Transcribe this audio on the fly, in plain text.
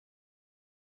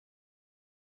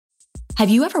Have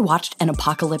you ever watched an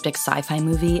apocalyptic sci-fi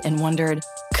movie and wondered,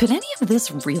 could any of this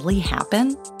really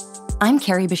happen? I'm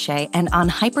Carrie Bechet, and on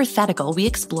Hypothetical, we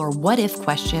explore what-if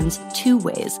questions two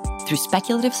ways, through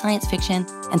speculative science fiction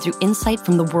and through insight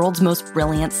from the world's most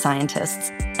brilliant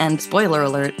scientists. And spoiler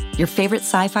alert, your favorite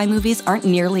sci-fi movies aren't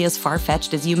nearly as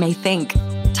far-fetched as you may think.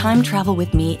 Time travel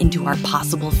with me into our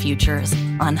possible futures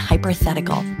on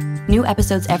Hypothetical. New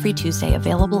episodes every Tuesday,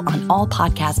 available on all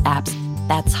podcast apps.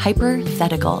 That's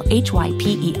Hypothetical, Hyperthetical.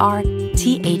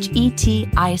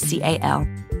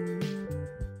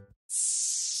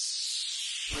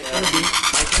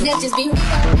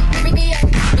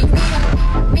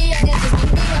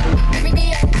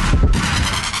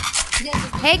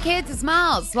 Hey kids, it's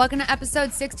Miles. Welcome to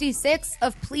episode 66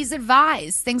 of Please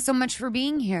Advise. Thanks so much for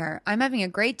being here. I'm having a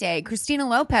great day. Christina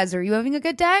Lopez, are you having a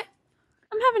good day?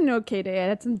 I'm having an okay day. I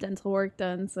had some dental work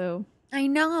done, so I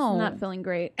know. I'm not feeling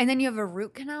great. And then you have a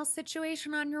root canal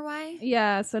situation on your way?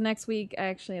 Yeah, so next week I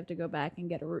actually have to go back and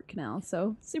get a root canal,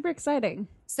 so super exciting.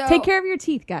 So take care of your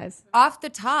teeth, guys. Off the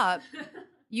top,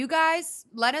 you guys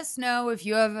let us know if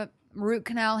you have a root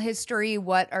canal history.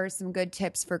 What are some good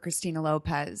tips for Christina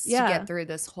Lopez to get through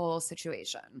this whole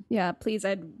situation? Yeah, please,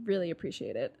 I'd really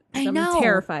appreciate it. I'm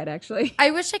terrified, actually.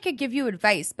 I wish I could give you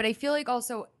advice, but I feel like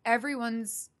also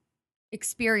everyone's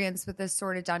experience with this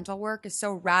sort of dental work is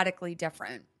so radically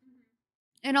different.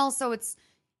 And also it's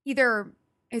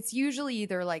usually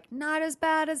either like not as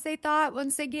bad as they thought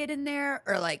once they get in there,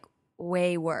 or like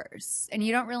way worse. And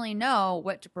you don't really know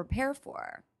what to prepare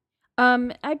for.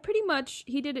 I pretty much,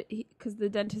 he did it because the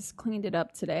dentist cleaned it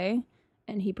up today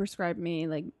and he prescribed me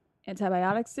like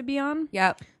antibiotics to be on.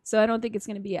 Yep. So I don't think it's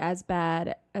going to be as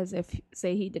bad as if,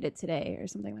 say, he did it today or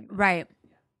something like that. Right.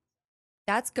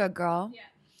 That's good, girl. Yeah.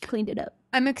 Cleaned it up.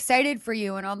 I'm excited for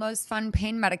you and all those fun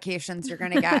pain medications you're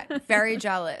going to get. Very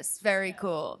jealous. Very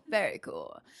cool. Very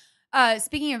cool.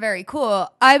 Speaking of very cool,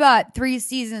 I bought 3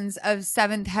 seasons of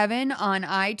Seventh Heaven on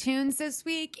iTunes this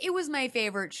week. It was my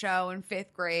favorite show in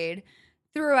 5th grade.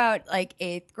 Throughout like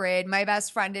 8th grade, my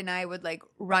best friend and I would like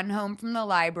run home from the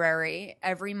library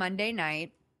every Monday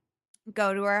night,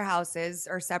 go to our houses,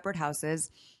 our separate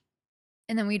houses,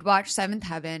 and then we'd watch Seventh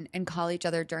Heaven and call each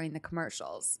other during the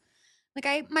commercials.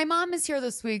 Like my mom is here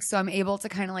this week, so I'm able to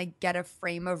kind of like get a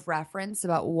frame of reference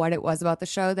about what it was about the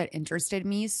show that interested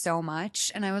me so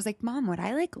much. And I was like, Mom, would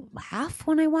I like laugh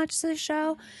when I watch this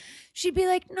show? She'd be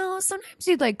like, no, sometimes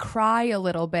you'd like cry a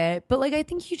little bit, but like I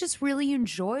think you just really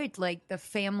enjoyed like the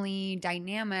family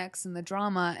dynamics and the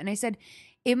drama. And I said,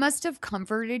 it must have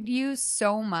comforted you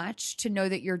so much to know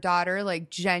that your daughter like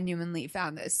genuinely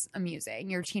found this amusing.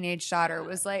 Your teenage daughter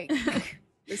was like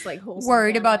This like whole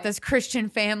worried about this Christian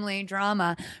family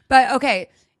drama. But okay,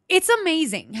 it's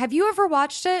amazing. Have you ever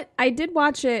watched it? I did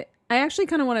watch it. I actually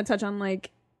kind of want to touch on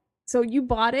like, so you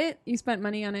bought it, you spent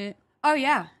money on it. Oh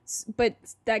yeah, but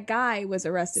that guy was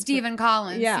arrested. Stephen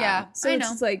Collins. Yeah. So I it's know.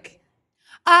 just like,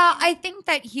 I think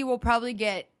that he will probably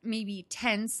get maybe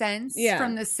 10 cents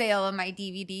from the sale of my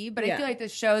DVD. But I feel like the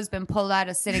show's been pulled out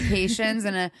of syndications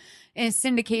and a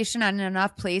syndication on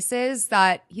enough places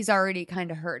that he's already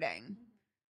kind of hurting.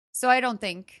 So I don't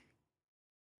think,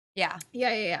 Yeah.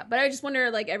 But I just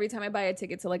wonder, like, every time I buy a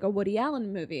ticket to, like, a Woody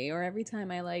Allen movie, or every time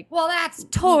I, like... Well, that's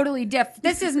totally different.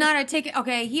 This is not a ticket.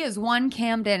 Okay, he has one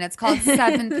Camden. It's called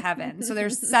Seventh Heaven. So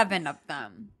there's 7 of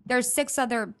them. There's 6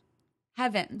 other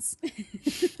heavens.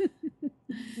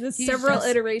 There's several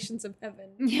iterations of heaven.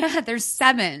 Yeah, there's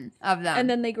 7 of them. And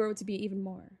then they grow to be even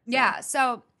more. So. Yeah,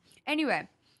 so anyway,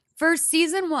 for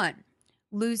season 1,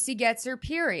 Lucy gets her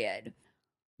period.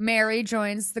 Mary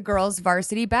joins the girls'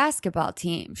 varsity basketball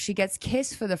team. She gets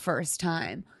kissed for the first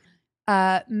time.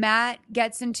 Matt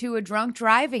gets into a drunk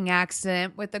driving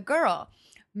accident with a girl.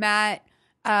 Matt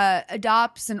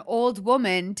adopts an old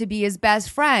woman to be his best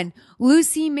friend.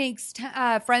 Lucy makes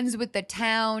friends with the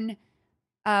town.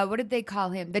 What did they call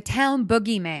him? The town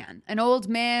boogeyman, an old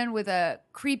man with a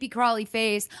creepy crawly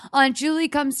face. Aunt Julie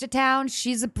comes to town.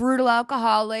 She's a brutal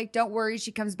alcoholic. Don't worry.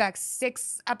 She comes back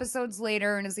 6 episodes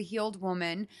later and is a healed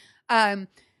woman.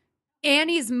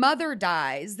 Annie's mother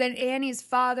dies. Then Annie's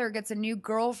father gets a new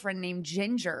girlfriend named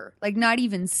Ginger, like not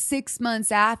even 6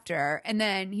 months after. And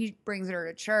then he brings her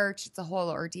to church. It's a whole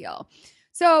ordeal.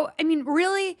 So, I mean,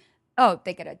 really... Oh,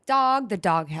 they get a dog. The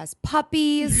dog has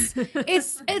puppies.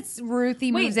 It's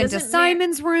Ruthie moves into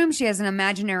Simon's room. She has an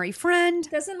imaginary friend.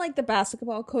 Doesn't like the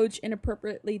basketball coach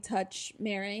inappropriately touch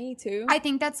Mary too? I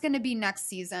think that's going to be next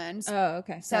season. Oh,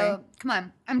 okay. So come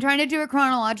on. I'm trying to do it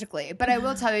chronologically, but I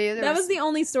will tell you that was the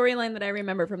only storyline that I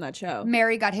remember from that show.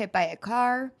 Mary got hit by a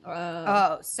car.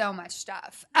 Oh, so much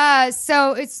stuff.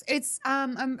 So it's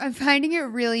I'm finding it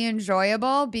really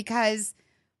enjoyable because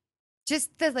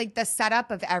just the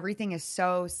setup of everything is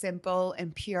so simple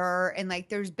and pure, and like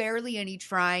there's barely any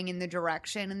trying in the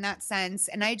direction in that sense.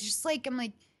 And I just like, I'm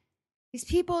like, these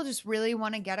people just really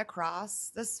want to get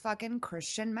across this fucking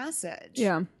Christian message.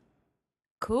 Yeah.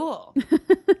 Cool.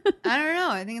 I don't know.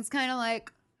 I think it's kind of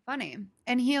like funny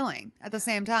and healing at the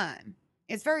same time.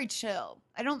 It's very chill.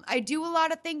 I do a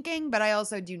lot of thinking, but I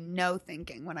also do no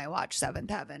thinking when I watch Seventh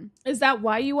Heaven. Is that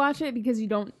why you watch it? Because you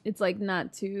don't, it's like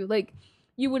not too, like,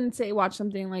 you wouldn't say watch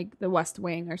something like The West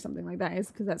Wing or something like that. Is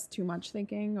because that's too much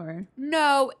thinking, or?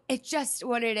 No, it's just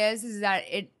what it is that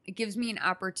it gives me an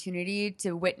opportunity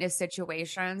to witness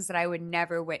situations that I would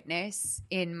never witness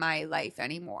in my life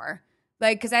anymore.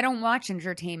 Like, because I don't watch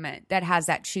entertainment that has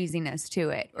that cheesiness to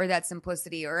it or that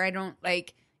simplicity, or I don't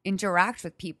like interact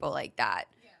with people like that.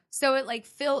 Yeah. So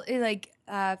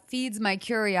it feeds my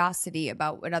curiosity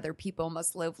about what other people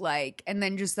must live like. And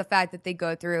then just the fact that they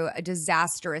go through a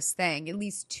disastrous thing, at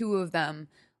least two of them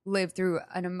live through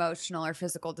an emotional or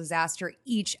physical disaster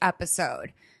each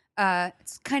episode.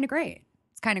 It's kind of great.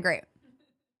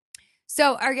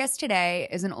 So our guest today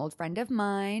is an old friend of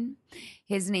mine.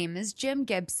 His name is Jim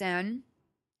Gibson.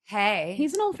 Hey.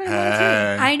 He's an old friend of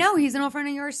mine too. I know, he's an old friend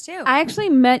of yours too. I actually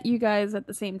met you guys at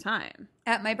the same time.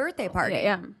 At my birthday party.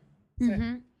 Yeah.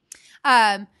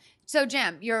 Mm-hmm. So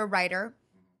Jim, you're a writer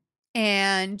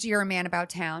and you're a man about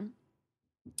town.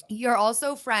 You're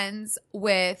also friends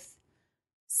with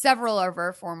several of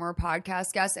our former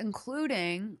podcast guests,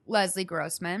 including Leslie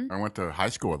Grossman. I went to high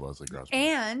school with Leslie Grossman.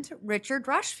 And Richard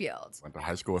Rushfield. Went to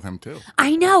high school with him too.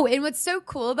 I know. And what's so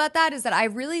cool about that is that I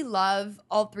really love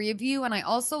all three of you. And I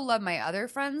also love my other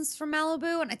friends from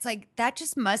Malibu. And it's like, that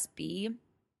just must be.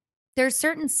 There's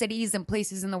certain cities and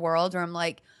places in the world where I'm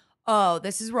like, oh,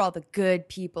 this is where all the good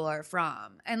people are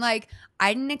from. And like,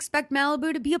 I didn't expect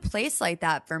Malibu to be a place like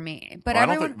that for me. But I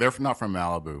don't think they're not from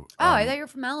Malibu. Oh, I thought you were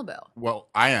from Malibu. Well,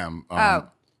 I am.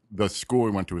 The school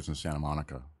we went to was in Santa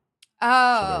Monica.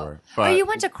 Oh. So you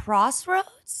went to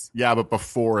Crossroads? Yeah, but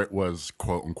before it was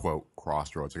quote unquote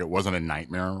Crossroads. Like, it wasn't a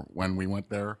nightmare when we went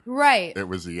there. Right. It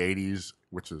was the 80s,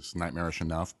 which is nightmarish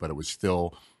enough, but it was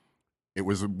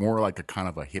more like a kind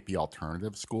of a hippie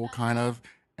alternative school kind of.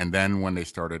 And then when they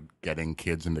started getting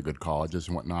kids into good colleges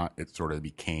and whatnot, it sort of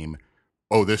became,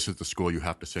 oh, this is the school you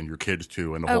have to send your kids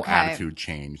to. And the whole attitude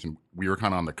changed. And we were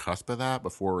kind of on the cusp of that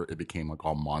before it became like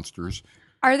all monsters.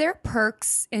 Are there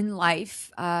perks in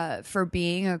life for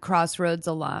being a Crossroads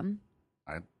alum?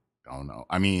 I don't know.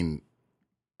 I mean,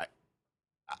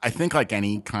 I think like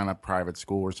any kind of private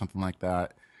school or something like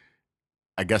that,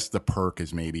 I guess the perk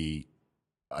is maybe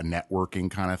a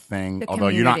networking kind of thing. Although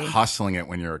you're not hustling it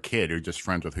when you're a kid. You're just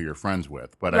friends with who you're friends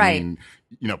with. But I mean,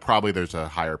 probably there's a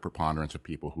higher preponderance of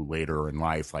people who later in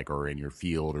life, like, are in your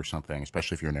field or something,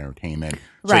 especially if you're in entertainment.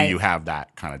 So you have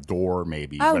that kind of door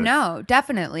maybe. Oh, no,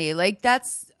 definitely. Like,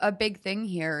 that's a big thing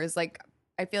here is like,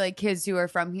 I feel like kids who are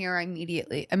from here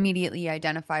immediately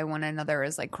identify one another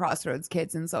as like Crossroads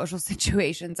kids in social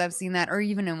situations. I've seen that, or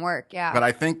even in work. Yeah. But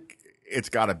I think it's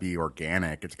got to be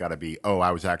organic. It's got to be, oh,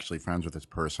 I was actually friends with this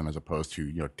person, as opposed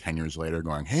to, 10 years later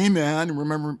going, hey, man,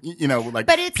 remember, like,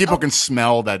 but people can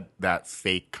smell that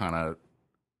fake kind of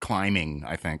climbing,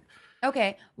 I think.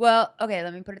 Okay. Well,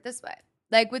 let me put it this way.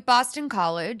 Like with Boston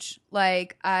College,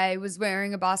 like I was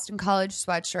wearing a Boston College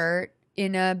sweatshirt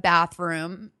in a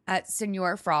bathroom at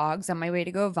Senor Frogs on my way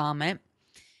to go vomit.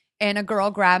 And a girl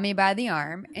grabbed me by the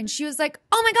arm and she was like,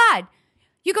 oh my God,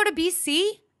 you go to BC?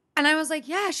 And I was like,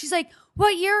 yeah. She's like,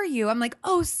 what year are you? I'm like,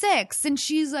 06. And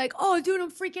she's like, oh, dude, I'm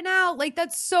freaking out. Like,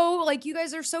 that's so, like, you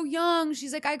guys are so young.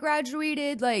 She's like, I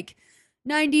graduated like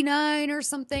 99 or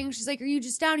something. She's like, are you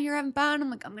just down here having fun? I'm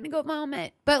like, I'm going to go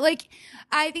vomit. But like,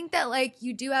 I think that like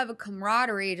you do have a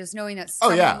camaraderie just knowing that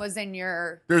someone was in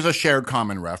your. There's a shared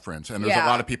common reference. And there's a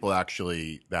lot of people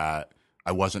actually that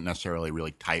I wasn't necessarily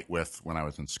really tight with when I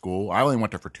was in school. I only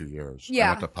went there for 2 years. Yeah. I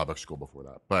went to public school before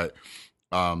that. But,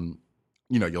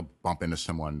 you'll bump into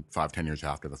someone 5-10 years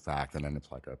after the fact, and then it's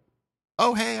like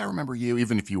oh, hey, I remember you,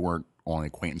 even if you weren't only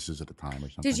acquaintances at the time or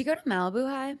something. Did you go to Malibu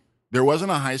High? There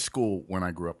wasn't a high school when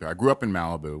I grew up there. I grew up in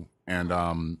Malibu,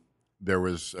 and there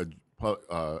was a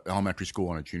elementary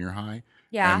school and a junior high.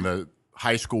 Yeah. And the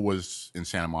high school was in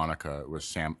Santa Monica. It was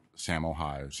Samo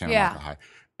High, Santa Monica High.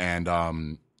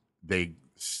 And they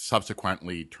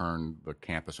subsequently turned the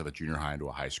campus of the junior high into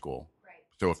a high school. Right.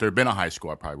 So if there had been a high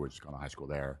school, I probably would have just gone to high school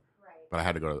there. But I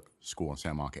had to go to school in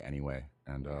Santa Monica anyway,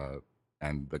 and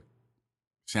the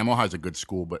Santa Monica is a good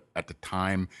school, but at the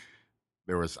time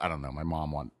there was, I don't know, my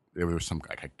mom there was some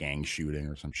like a gang shooting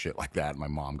or some shit like that. And my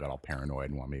mom got all paranoid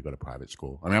and wanted me to go to private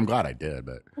school. I mean, I'm glad I did,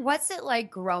 but What's it like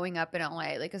growing up in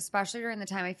LA? Like, especially during the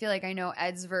time, I feel like I know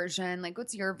Ed's version. Like,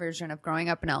 what's your version of growing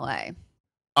up in LA?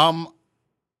 I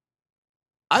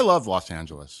love Los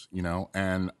Angeles, you know,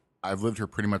 and I've lived here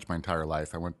pretty much my entire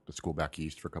life. I went to school back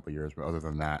east for a couple of years, but other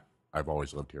than that, I've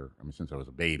always lived here. I mean, since I was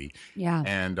a baby. Yeah.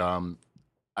 And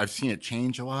I've seen it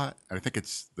change a lot. I think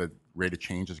it's the rate of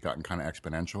change has gotten kind of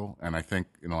exponential. And I think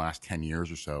in the last 10 years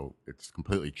or so, it's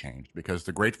completely changed. Because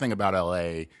the great thing about LA,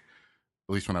 at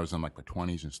least when I was in like my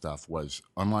 20s and stuff, was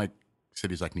unlike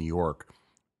cities like New York,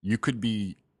 you could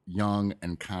be young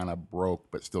and kind of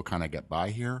broke, but still kind of get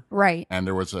by here. Right. And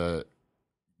there was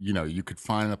you could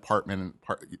find an apartment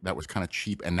that was kind of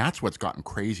cheap. And that's what's gotten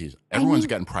crazy is everyone's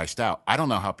getting priced out. I don't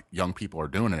know how young people are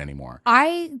doing it anymore.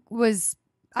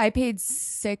 I paid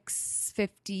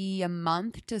 $650 a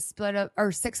month to split up,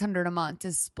 or $600 a month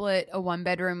to split a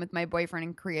 1-bedroom with my boyfriend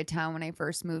in Koreatown when I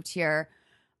first moved here.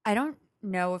 I don't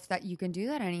know if that you can do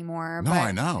that anymore. No, but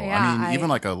I know. yeah, I mean, even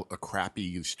like a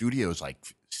crappy studio is like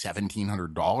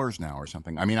 $1,700 now or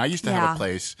something. I mean, I used to have a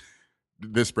place.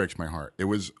 This breaks my heart. It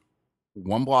was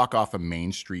one block off of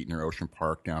Main Street near Ocean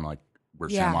Park, down like where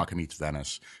San Juan meets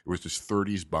Venice. It was this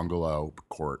 30s bungalow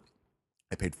court.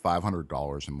 I paid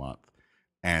 $500 a month.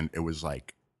 And it was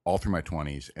like all through my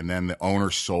 20s. And then the owner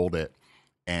sold it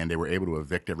and they were able to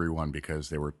evict everyone because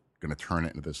they were going to turn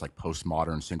it into this like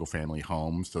postmodern single family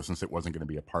home. So since it wasn't going to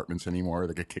be apartments anymore,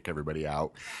 they could kick everybody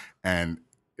out. And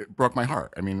it broke my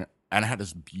heart. I mean, and I had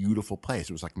this beautiful place.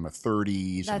 It was like in the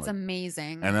 30s. That's like,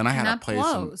 amazing. And then I had a place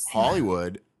blows. in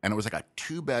Hollywood and it was like a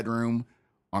 2-bedroom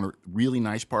on a really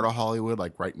nice part of Hollywood,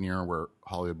 like right near where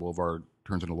Hollywood Boulevard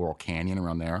turns into Laurel Canyon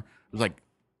around there. It was like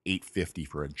 $850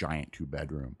 for a giant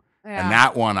 2-bedroom. Yeah. And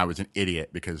that one I was an idiot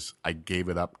because I gave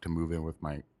it up to move in with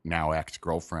my now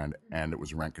ex-girlfriend and it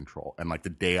was rent control. And like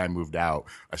the day I moved out,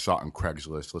 I saw it on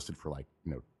Craigslist listed for like,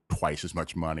 twice as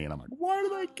much money. And I'm like, why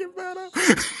did I give that up?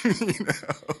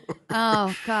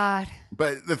 Oh God.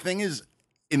 But the thing is,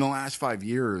 in the last 5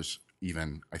 years,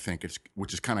 even I think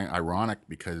which is kind of ironic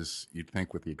because you'd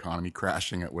think with the economy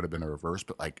crashing, it would have been a reverse,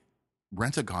 but like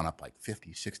rents have gone up like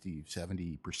 50, 60,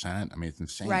 70%. I mean, it's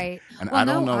insane. Right. And well, I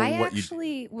don't know I what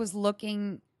actually was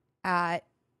looking at,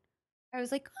 I was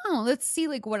like, oh, let's see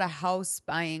like what a house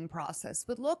buying process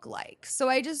would look like. So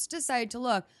I just decided to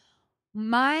look.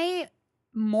 My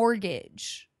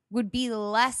mortgage would be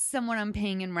less than what I'm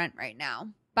paying in rent right now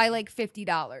by like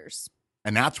 $50.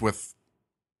 And that's with,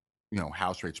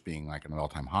 house rates being like an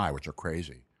all-time high, which are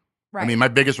crazy. Right. I mean, my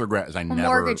biggest regret is I never.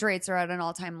 Mortgage rates are at an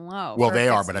all-time low. Well, for a they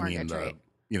are, fixed but I mean, mortgage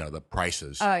rate. the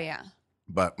prices. Oh, yeah.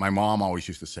 But my mom always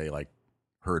used to say, like,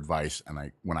 her advice,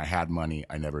 and when I had money,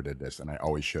 I never did this, and I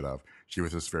always should have. She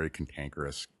was this very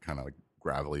cantankerous, kind of like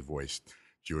gravelly voiced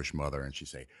Jewish mother, and she'd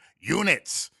say,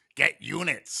 "Units, get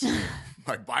units,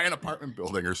 like buy an apartment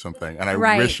building or something." And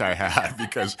I wish I had,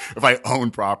 because if I own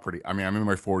property, I mean, I'm in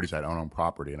my 40s, I don't own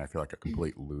property, and I feel like a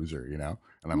complete loser,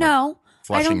 And I'm like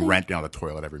flushing rent down the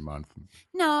toilet every month.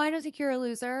 No, I don't think you're a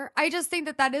loser. I just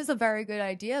think that is a very good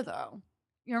idea, though.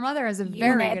 Your mother has a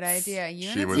very good idea.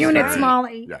 Units,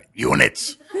 Molly. Yeah,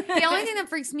 units. The only thing that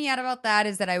freaks me out about that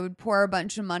is that I would pour a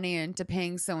bunch of money into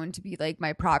paying someone to be like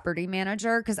my property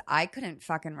manager because I couldn't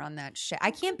fucking run that shit.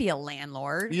 I can't be a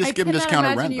landlord. You just give them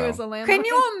discounted rent, you though. as a landlord. Can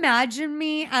you imagine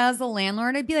me as a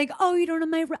landlord? I'd be like, oh, you don't have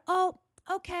my oh,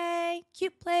 okay,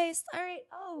 cute place. All right.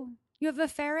 Oh, you have a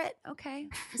ferret? Okay.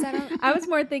 Is that a- I was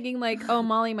more thinking like, oh,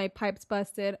 Molly, my pipe's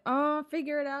busted. Oh,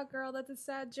 figure it out, girl. That's a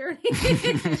sad journey.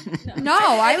 No,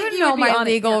 I think would you know would be my on it,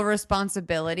 legal yeah.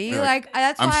 responsibility. You're Like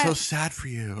that's I'm why. so sad for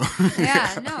you.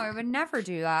 Yeah, no, I would never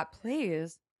do that.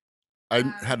 Please. I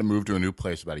had to move to a new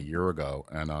place about a year ago,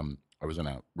 and I was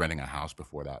renting a house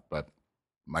before that. But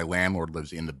my landlord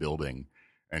lives in the building,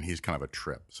 and he's kind of a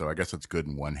trip. So I guess it's good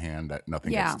in one hand that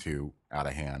nothing gets too out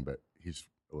of hand, but he's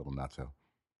a little nutso.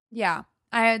 Yeah,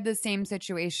 I had the same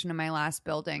situation in my last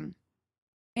building,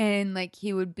 and like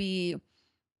he would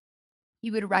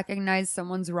recognize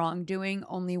someone's wrongdoing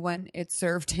only when it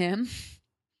served him.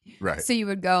 Right. So you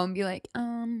would go and be like,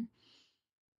 I'm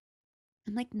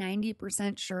like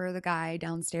 90% sure the guy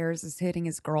downstairs is hitting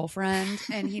his girlfriend.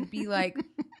 And he'd be like,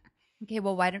 okay,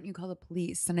 well, why don't you call the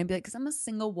police? And I'd be like, because I'm a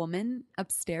single woman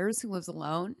upstairs who lives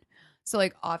alone. So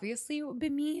like, obviously it would be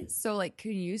me. So like,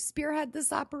 can you spearhead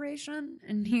this operation?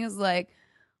 And he was like,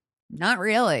 not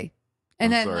really.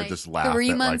 And then like, just laughed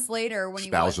 3 at, months like, later when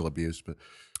spousal abuse, but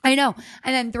I know.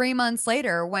 And then 3 months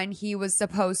later when he was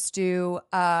supposed to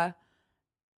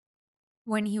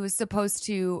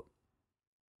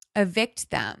evict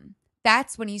them,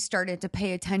 that's when he started to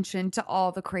pay attention to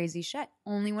all the crazy shit,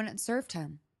 only when it served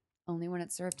him. only when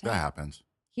it's served That hot. happens.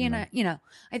 He and I,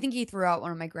 I think he threw out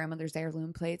one of my grandmother's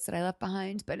heirloom plates that I left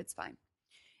behind, but it's fine.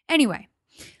 Anyway,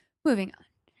 moving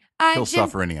on. He'll Jim,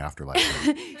 suffer in the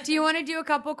afterlife. do you want to do a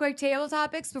couple quick table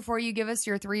topics before you give us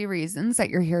your 3 reasons that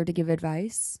you're here to give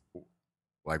advice?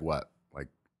 Like what? Like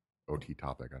OT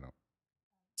topic? I don't.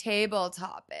 Table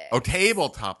topic. Oh, table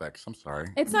topics. I'm sorry.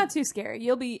 It's not too scary.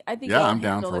 I think Yeah, you'll I'm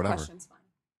down handle for the whatever. questions fine.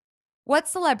 What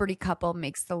celebrity couple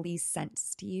makes the least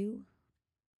sense to you?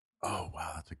 Oh,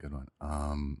 wow, that's a good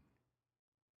one.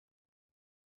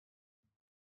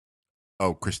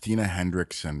 Christina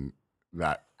Hendricks and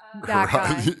that That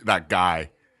guy. that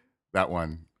guy, that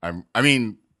one.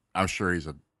 I'm sure he's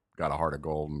got a heart of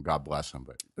gold, and God bless him.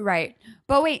 But Right.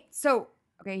 But wait, so,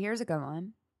 okay, here's a good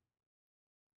one.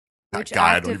 that Which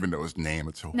guy, I active- don't even know his name.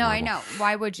 It's so No, I horrible. know.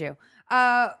 Why would you?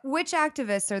 Which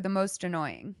activists are the most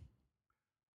annoying?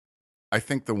 I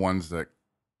think the ones that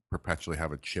perpetually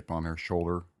have a chip on their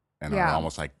shoulder and Yeah. are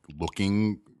almost like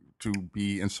looking to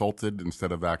be insulted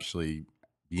instead of actually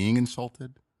being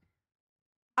insulted.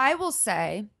 I will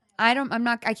say, I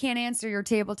can't answer your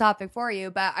table topic for you,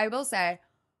 but I will say,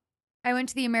 I went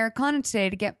to the Americana today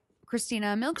to get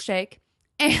Christina a milkshake,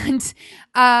 and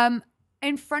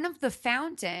in front of the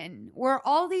fountain where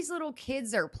all these little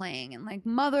kids are playing, and like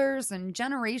mothers and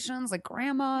generations, like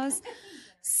grandmas,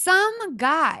 some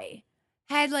guy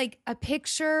had like a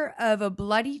picture of a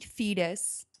bloodied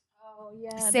fetus Oh yeah,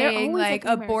 they're saying always like the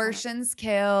Americana. abortions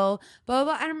kill, blah,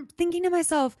 blah, blah. And I'm thinking to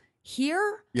myself,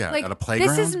 here? Yeah, like, at a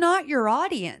playground? This is not your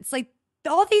audience. Like,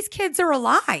 all these kids are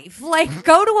alive. Like,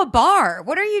 go to a bar.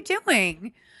 What are you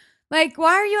doing? Like,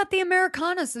 why are you at the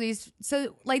Americana? These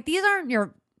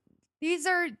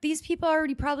people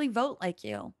already probably vote like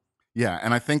you. Yeah,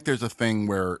 and I think there's a thing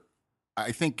where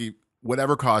I think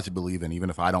whatever cause you believe in, even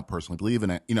if I don't personally believe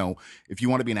in it, if you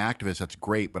want to be an activist, that's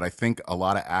great. But I think a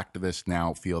lot of activists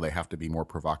now feel they have to be more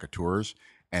provocateurs,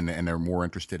 and they're more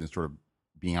interested in sort of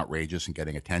being outrageous and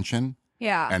getting attention.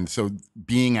 Yeah. And so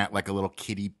being at like a little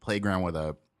kiddie playground with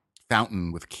a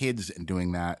fountain with kids and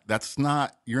doing that,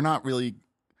 you're not really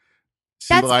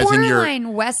That's symbolizing your borderline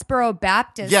Westboro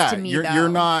Baptist to me, you're though.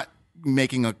 not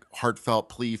making a heartfelt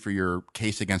plea for your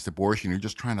case against abortion. You're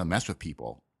just trying to mess with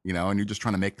people, and you're just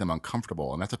trying to make them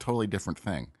uncomfortable. And that's a totally different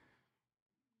thing.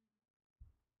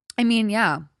 I mean,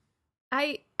 yeah.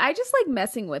 I just like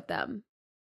messing with them.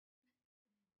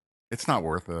 It's not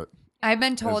worth it. I've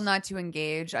been told It's- not to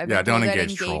engage. I've Yeah, been told don't that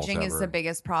engage trolls engaging is ever. the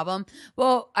biggest problem.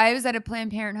 Well, I was at a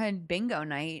Planned Parenthood bingo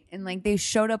night, and like they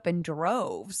showed up in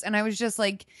droves, and I was just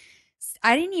like,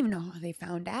 I didn't even know how they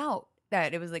found out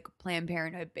that it was like a Planned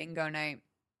Parenthood bingo night,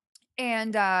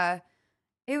 and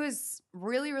it was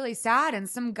really, really sad. And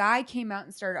some guy came out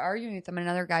and started arguing with them.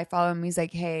 Another guy followed him. He's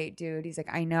like, "Hey, dude," he's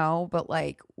like, "I know, but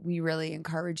like we really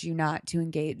encourage you not to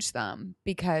engage them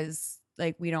because."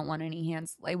 Like, we don't want any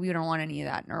hands, like, we don't want any of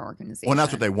that in our organization. Well, and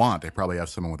that's what they want. They probably have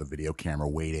someone with a video camera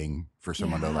waiting for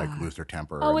someone to like Yeah. lose their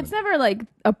temper. Oh, and it's never like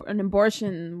an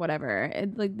abortion, whatever.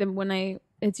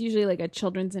 It's usually like a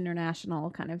Children's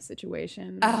International kind of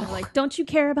situation. They're Oh. like, don't you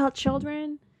care about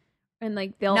children? And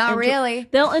like Not really.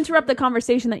 They'll interrupt the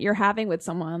conversation that you're having with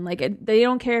someone. Like they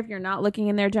don't care if you're not looking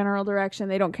in their general direction.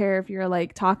 They don't care if you're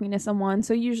like talking to someone.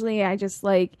 So usually I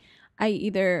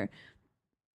either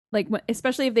like,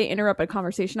 especially if they interrupt a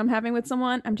conversation I'm having with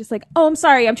someone, I'm just like, oh, I'm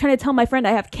sorry. I'm trying to tell my friend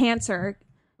I have cancer.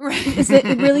 Right. Is it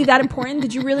really that important?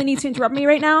 Did you really need to interrupt me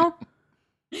right now?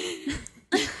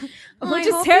 Well, Which I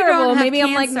is hope you terrible. don't have Maybe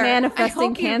I'm like cancer. manifesting I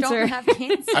hope cancer. You don't have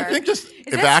cancer. I think just Is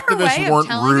if that her way activists of weren't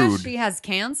telling us rude, she has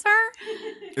cancer.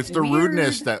 it's the Weird.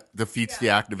 rudeness that defeats the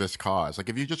activist cause. Like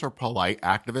if you just are polite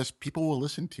activist, people will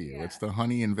listen to you. It's the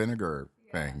honey and vinegar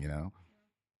thing.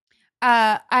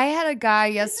 I had a guy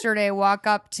yesterday walk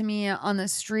up to me on the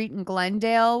street in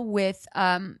Glendale with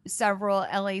several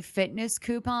LA Fitness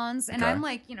coupons. And Okay. I'm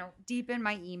like, deep in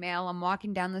my email. I'm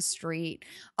walking down the street.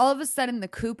 All of a sudden, the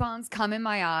coupons come in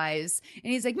my eyes.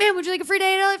 And he's like, man, would you like a free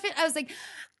day at LA Fitness? I was like,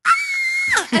 ah!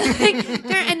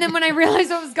 And then when I realized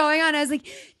what was going on, I was like,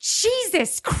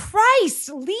 Jesus Christ,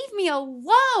 leave me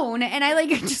alone. And I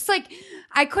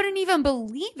I couldn't even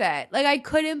believe it. Like, I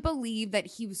couldn't believe that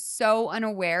he was so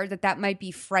unaware that might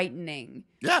be frightening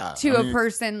Yeah. to I a mean,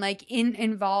 person like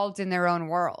involved in their own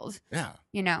world, Yeah.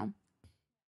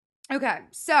 Okay,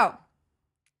 so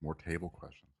More table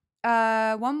questions.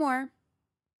 one more.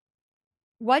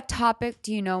 What topic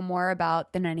do you know more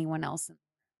about than anyone else?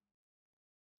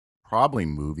 Probably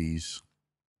movies,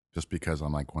 just because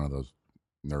I'm like one of those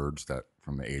nerds that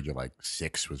from the age of like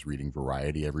 6 was reading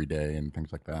Variety every day and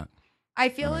things like that. I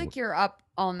feel Oh. like you're up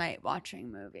all night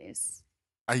watching movies.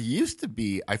 I used to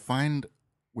be. I find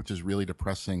which is really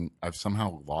depressing, I've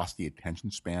somehow lost the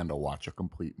attention span to watch a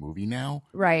complete movie now.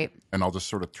 Right. And I'll just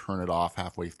sort of turn it off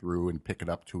halfway through and pick it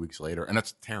up 2 weeks later. And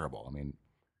that's terrible. I mean,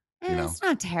 you know, It's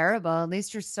not terrible. At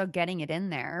least you're still getting it in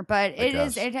there. But I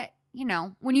guess. you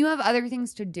know, when you have other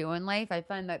things to do in life, I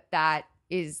find that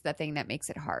is the thing that makes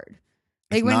it hard.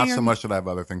 It's when not you're- so much that I have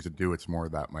other things to do. It's more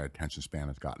that my attention span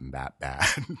has gotten that bad.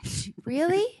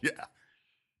 Really? Yeah.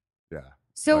 Yeah.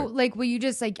 So, Like- will you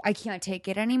just like, I can't take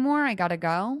it anymore. I gotta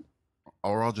go.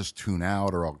 Or I'll just tune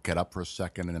out, or I'll get up for a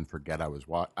second and then forget I was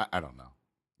watching. I don't know.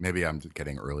 Maybe I'm just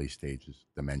getting early stages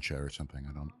dementia or something.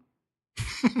 I don't know.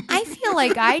 I feel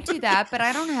like I do that, but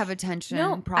I don't have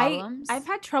attention problems. I've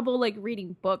had trouble like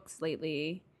reading books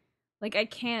lately. Like I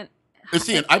can't.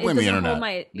 See, I blame the doesn't hold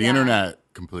internet. The yeah. internet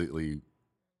completely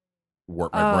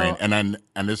warped my brain. Oh.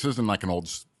 And this isn't like an old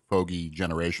fogey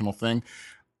generational thing.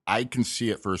 I can see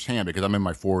it firsthand because I'm in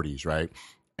my 40s, right?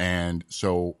 And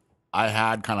so I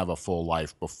had kind of a full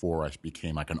life before I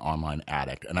became like an online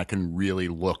addict. And I can really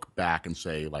look back and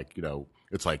say, like, you know,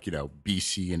 it's like, you know,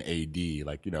 BC and AD,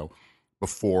 like, you know,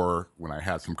 before when I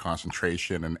had some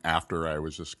concentration and after I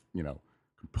was just, you know,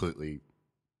 completely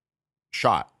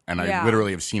shot. And I Yeah.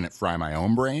 literally have seen it fry my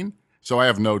own brain. So I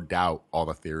have no doubt all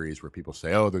the theories where people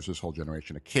say, oh, there's this whole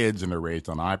generation of kids and they're raised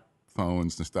on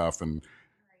iPhones and stuff. And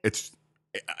it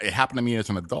happened to me as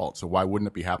an adult. So why wouldn't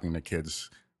it be happening to kids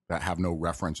that have no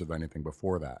reference of anything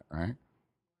before that, right?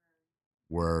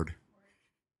 Word.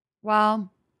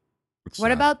 well, What's what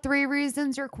that? about 3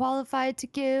 reasons you're qualified to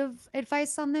give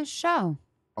advice on this show?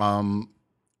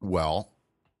 Well,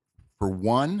 for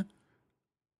one,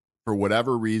 for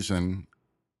whatever reason,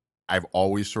 I've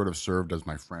always sort of served as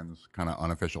my friend's kind of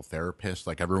unofficial therapist.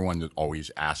 Like everyone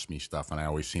always asks me stuff, and I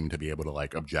always seem to be able to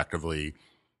like objectively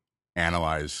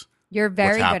analyze You're very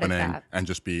what's good happening at that. and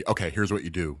just be, okay, here's what you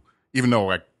do. Even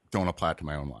though I don't apply it to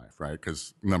my own life, right?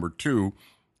 Because number 2,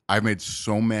 I've made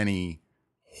so many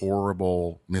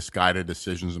horrible, misguided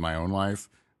decisions in my own life,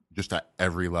 just at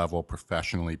every level,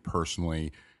 professionally,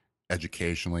 personally,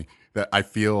 educationally, that I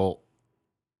feel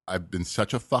I've been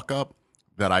such a fuck up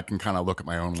that I can kind of look at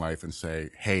my own life and say,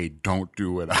 hey, don't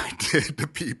do what I did to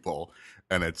people.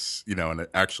 And it's, you know, and it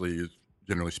actually is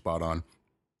generally spot on.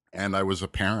 And I was a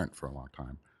parent for a long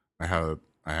time. I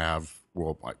have,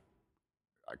 well,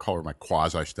 I call her my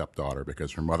quasi stepdaughter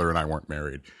because her mother and I weren't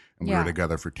married, and we Yeah. were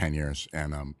together for 10 years.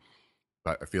 And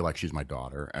but I feel like she's my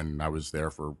daughter, and I was there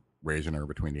for raising her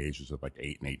between the ages of like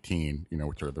 8 and 18. You know,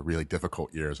 which are the really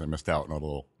difficult years. I missed out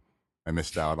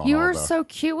on. You all were the, so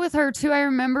cute with her too. I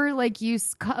remember like you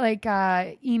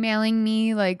emailing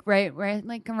me like right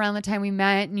like around the time we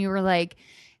met, and you were like,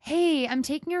 "Hey, I'm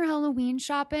taking her Halloween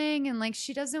shopping, and like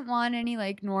she doesn't want any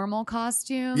like normal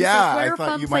costumes. Yeah, like, what I are thought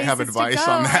fun you might have places to advice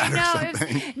go?" on that I or know, it was-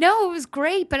 something. no, it was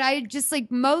great, but I just like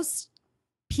most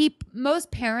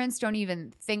parents don't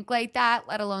even think like that,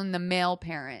 let alone the male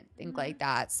parent think like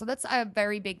that. So that's a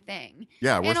very big thing.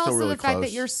 Yeah, we're And still also really the fact close.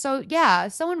 that you're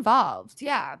so involved.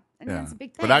 Yeah. I mean, that's a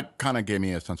big thing. But that kind of gave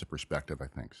me a sense of perspective, I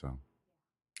think. So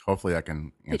hopefully I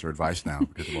can answer advice now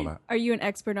because of all that. Are you an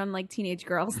expert on like teenage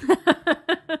girls?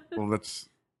 Well, that's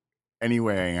any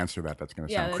way I answer that, that's going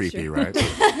to Yeah, sound that's creepy, true. right? No,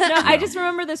 I just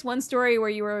remember this one story where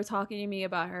you were talking to me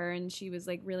about her, and she was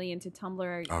like really into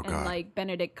Tumblr Oh, and God. like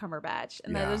Benedict Cumberbatch,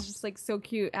 and that Yeah. was just like so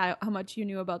cute. How much you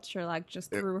knew about Sherlock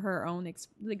just through her own, like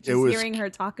It just was hearing her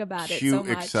talk about it Cute, so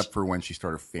much. except for when she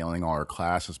started failing all her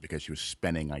classes because she was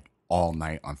spending like all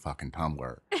night on fucking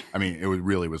Tumblr. I mean, it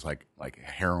was like a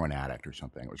heroin addict or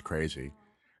something. It was crazy.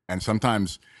 And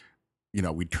sometimes, you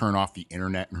know, we'd turn off the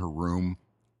internet in her room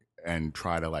and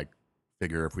try to like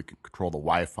figure if we could control the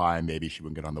Wi-Fi, maybe she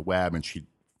wouldn't get on the web, and she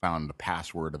found the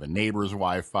password of the neighbor's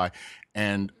Wi-Fi.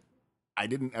 And I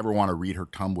didn't ever want to read her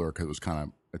Tumblr because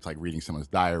it's like reading someone's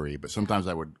diary. But sometimes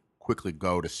I would quickly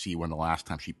go to see when the last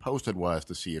time she posted was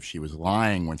to see if she was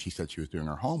lying when she said she was doing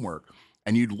her homework.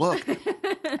 And you'd look,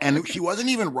 and she wasn't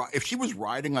even, if she was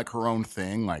writing like her own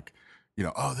thing, like, you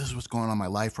know, oh, this is what's going on in my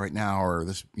life right now, or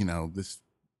this, you know,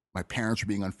 my parents are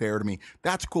being unfair to me.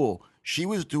 That's cool. She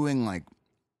was doing like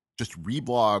just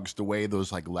reblogs the way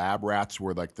those like lab rats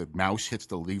where like the mouse hits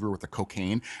the lever with the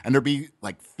cocaine, and there'd be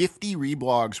like 50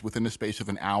 reblogs within the space of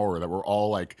an hour that were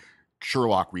all like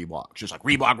Sherlock reblogs, just like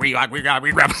reblog,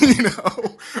 you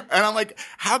know. And I'm like,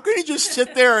 how could you just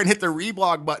sit there and hit the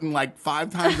reblog button like 5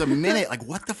 times a minute? Like,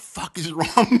 what the fuck is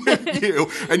wrong with you?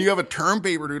 And you have a term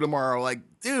paper due tomorrow, like,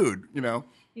 dude, you know.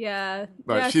 Yeah,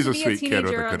 But yeah, she's to a be sweet kid with a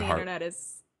teenager on good the heart. internet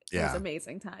is Yeah.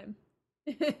 amazing time.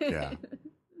 Yeah,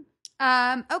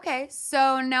 Okay,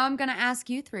 so now I'm gonna ask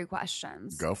you 3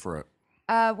 questions. go for it.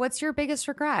 What's your biggest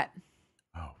regret?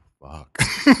 Oh, fuck.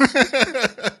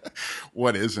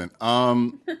 What isn't?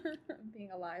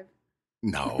 Being alive.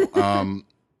 No.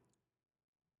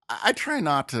 I try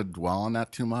not to dwell on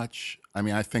that too much. I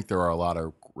mean, I think there are a lot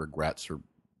of regrets or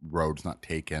roads not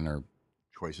taken or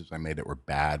choices I made that were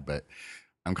bad, but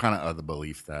I'm kind of the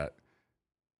belief that,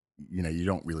 you know, you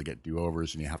don't really get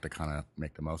do-overs and you have to kind of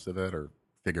make the most of it or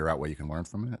figure out what you can learn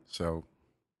from it. So,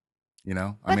 you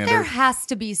know, But there has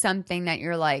to be something that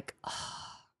you're like, oh,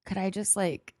 could I just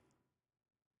like,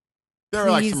 there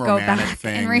are like please some go romantic back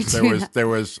things. and redo that?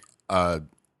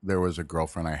 There was a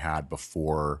girlfriend I had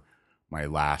before my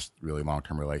last really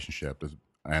long-term relationship,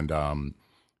 and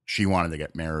she wanted to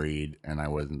get married, and I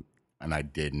wasn't, and I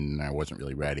didn't. And I wasn't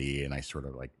really ready, and I sort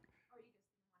of like,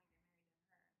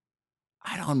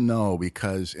 I don't know,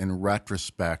 because in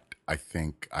retrospect, I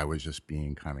think I was just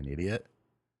being kind of an idiot.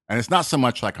 And it's not so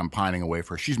much like I'm pining away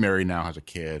for her. She's married now, has a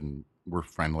kid, and we're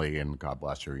friendly, and God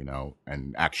bless her, you know.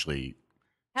 And actually,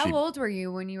 How old were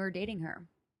you when you were dating her?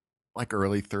 like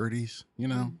early 30s, you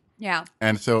know. Yeah.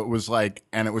 And so it was like,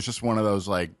 and it was just one of those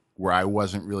like where I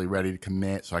wasn't really ready to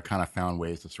commit. So I kind of found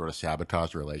ways to sort of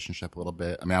sabotage the relationship a little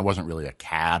bit. I mean, I wasn't really a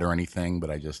cad or anything, but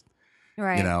I just,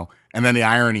 Right. you know. And then the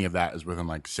irony of that is within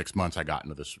like 6 months, I got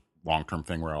into this long-term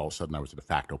thing where all of a sudden I was a de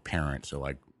facto parent. So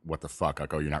like, what the fuck?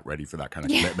 Like, oh, you're not ready for that kind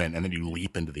of commitment. And then you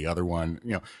leap into the other one,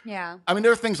 you know. Yeah. I mean,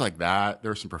 there are things like that.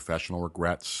 There are some professional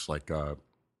regrets, like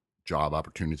job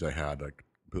opportunities I had, like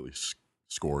completely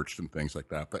scorched and things like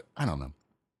that. But I don't know.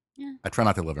 Yeah. I try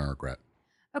not to live in regret.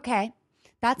 Okay.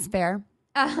 That's fair.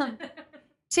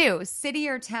 2, city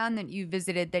or town that you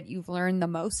visited that you've learned the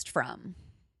most from.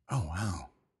 Oh, wow.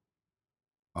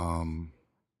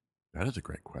 That is a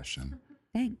great question.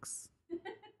 Thanks.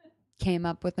 Came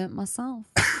up with it myself.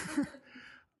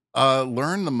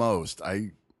 Learn the most.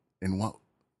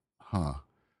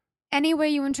 Any way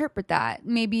you interpret that.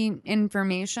 Maybe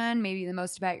information, maybe the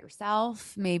most about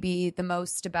yourself, maybe the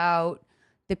most about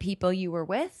the people you were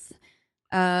with,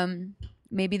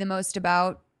 maybe the most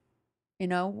about, you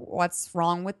know, what's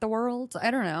wrong with the world.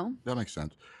 I don't know. That makes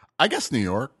sense. I guess New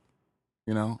York,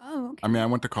 you know. Oh, okay. I mean, I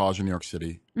went to college in New York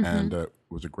City, Mhm. and it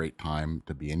was a great time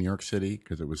to be in New York City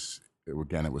because it was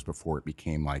before it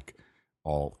became like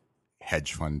all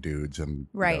hedge fund dudes and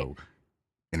Right. you know,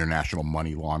 international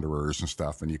money launderers and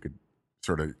stuff, and you could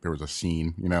there was a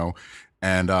scene, you know,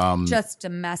 and Just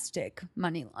domestic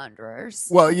money launderers.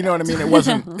 well, you know what I mean. It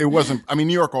wasn't. I mean,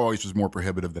 New York always was more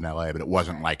prohibitive than LA, but it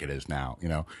wasn't like it is now, you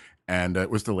know. And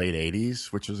it was the late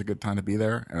 '80s, which was a good time to be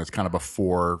there, and it's kind of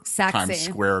before Sexy. Times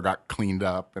Square got cleaned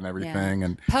up and everything,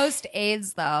 and Post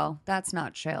AIDS, though, that's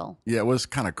not chill. yeah, it was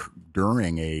kind of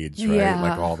during AIDS, right? Yeah.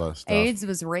 Like all the stuff. AIDS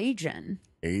was raging.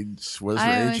 AIDS was I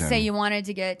raging. always say you wanted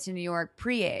to get to New York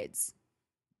pre-AIDS.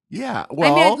 Yeah,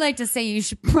 well, I mean, I'd like to say you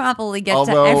should probably get to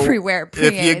although everywhere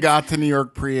pre-AIDS. if you got to New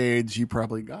York pre-AIDS, you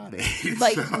probably got AIDS.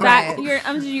 Like So- that,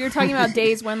 Right. you're talking about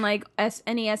days when like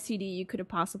any STD you could have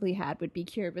possibly had would be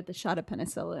cured with a shot of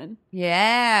penicillin.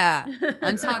 Yeah.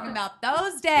 I'm talking about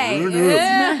those days.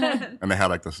 And they had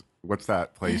like this. What's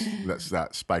that place? That's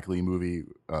that Spike Lee movie,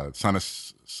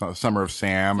 Summer of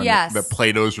Sam, and Yes. the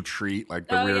Plato's Retreat, like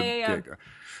the Oh, weird. yeah. gig.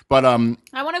 But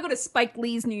I want to go to Spike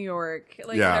Lee's New York,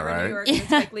 like Yeah, whatever right? New York that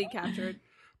Spike Lee captured.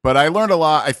 But I learned a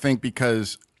lot, I think,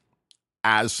 because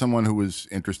as someone who was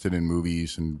interested in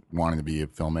movies and wanting to be a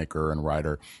filmmaker and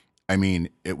writer, I mean,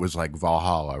 it was like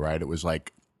Valhalla, right? It was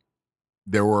like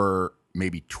there were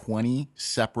maybe 20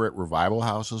 separate revival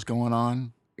houses going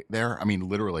on there. I mean,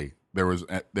 literally, there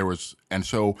was, and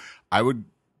so I would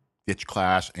ditch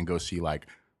class and go see like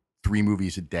 3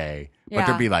 movies a day. But Yeah.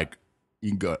 there'd be like,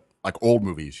 you can go, like old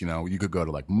movies, you know, you could go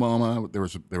to like MoMA. There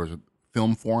was a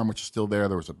film forum, which is still there.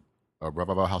 There was a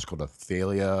revival house called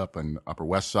Athalia up in Upper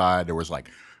West Side. There was like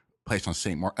a place on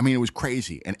St. Mark. I mean, it was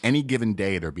crazy. And any given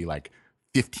day, there'd be like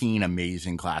 15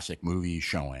 amazing classic movies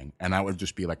showing. And that would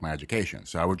just be like my education.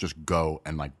 So I would just go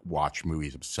and like watch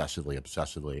movies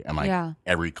obsessively. And like Yeah.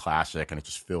 every classic. And it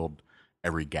just filled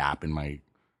every gap in my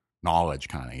knowledge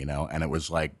kind of, you know. And it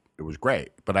was like, it was great.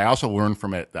 But I also learned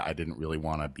from it that I didn't really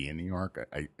want to be in New York.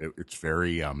 It's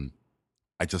very,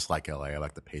 I just like LA. I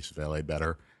like the pace of LA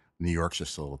better. New York's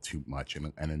just a little too much,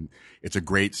 and it's a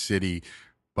great city,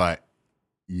 but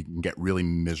you can get really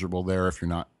miserable there if you're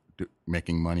not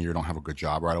making money or don't have a good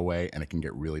job right away, and it can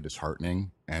get really disheartening.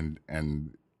 And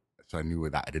so I knew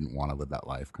that I didn't want to live that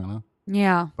life, kind of.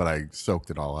 Yeah. But I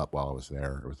soaked it all up while I was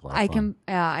there. It was a lot of fun.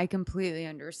 I completely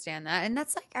understand that. And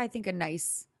that's like, I think, a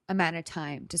nice amount of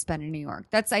time to spend in New York.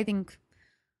 That's, I think,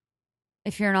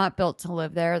 if you're not built to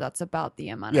live there, that's about the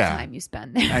amount of time you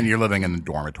spend there. And you're living in the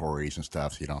dormitories and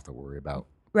stuff, so you don't have to worry about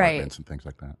Right. apartments and things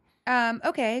like that.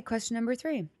 Okay, question number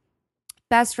 3.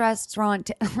 Best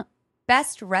restaurant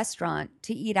best restaurant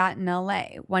to eat at in LA?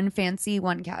 One fancy,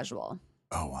 one casual.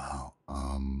 Oh wow.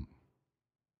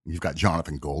 You've got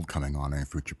Jonathan Gold coming on a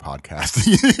future podcast.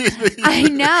 I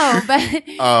know,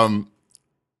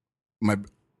 but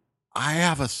I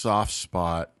have a soft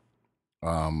spot.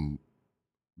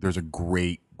 There's a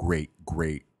great.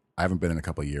 I haven't been in a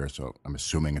couple of years, so I'm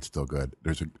assuming it's still good.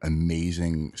 There's an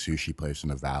amazing sushi place in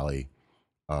the Valley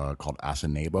called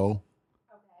Asanebo,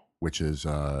 which is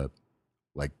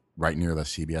like right near the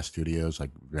CBS studios,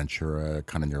 like Ventura,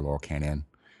 kind of near Laurel Canyon.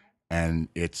 And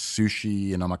it's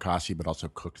sushi and omakase, but also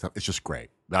cooked stuff. It's just great.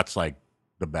 That's like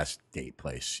the best date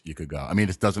place you could go. I mean,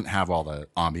 it doesn't have all the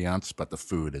ambiance, but the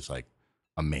food is like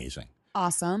amazing.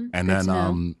 awesome. And Good then to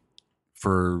know.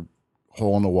 for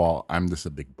hole in the wall, I'm just a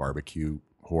big barbecue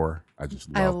whore. I just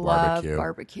love I love barbecue.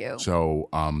 barbecue. So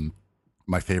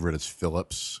my favorite is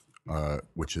Phillips,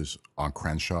 which is on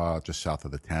Crenshaw, just south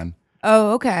of the 10.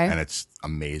 Oh, okay. And it's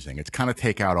amazing. It's kind of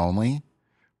takeout only.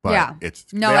 But Yeah.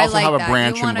 it's No, they I also like have a that.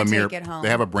 branch You in wanna Lemire. take it home. They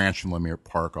have a branch in Lemire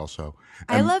Park also.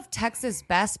 I And love Texas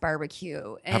Best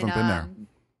Barbecue. Haven't been there.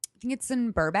 I think it's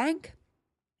in Burbank.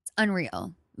 It's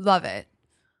unreal. Love it.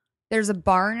 There's a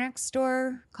bar next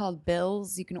door called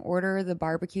Bill's. You can order the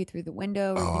barbecue through the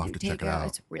window. Or Oh, you I'll can have do to check it out.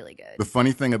 It's really good. The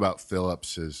funny thing about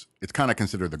Phillips is it's kind of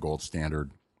considered the gold standard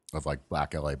of like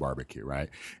black LA barbecue, right?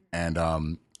 And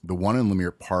the one in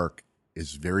Lemire Park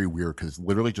is very weird because it's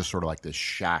literally just sort of like this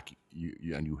shack,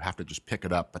 and you have to just pick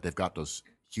it up. But they've got those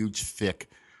huge, thick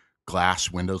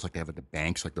glass windows, like they have at the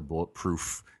banks, like the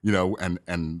bulletproof,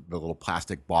 and the little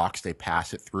plastic box they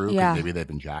pass it through. 'Cause Yeah. maybe they've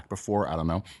been jacked before. I don't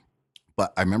know.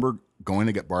 But I remember going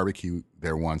to get barbecue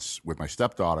there once with my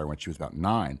stepdaughter when she was about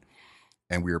 9,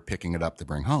 and we were picking it up to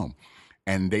bring home.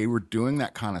 And they were doing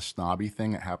that kind of snobby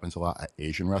thing that happens a lot at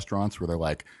Asian restaurants where they're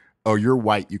like, oh, you're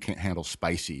white, you can't handle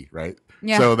spicy, right?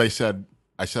 Yeah. So I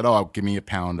said, oh, give me a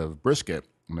pound of brisket.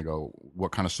 And they go,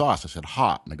 what kind of sauce? I said,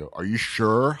 hot. And they go, are you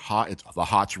sure? Hot? The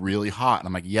hot's really hot. And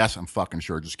I'm like, yes, I'm fucking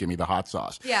sure. Just give me the hot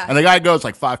sauce. Yeah. And the guy goes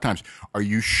like 5 times, are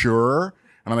you sure?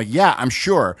 And I'm like, yeah, I'm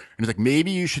sure. And he's like,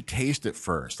 maybe you should taste it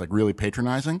first, like really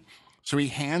patronizing. So he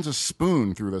hands a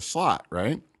spoon through the slot,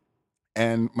 right?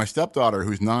 And my stepdaughter,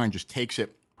 who's 9, just takes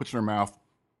it, puts it in her mouth,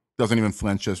 doesn't even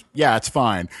flinch, just, yeah, it's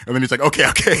fine. And then he's like,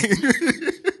 okay.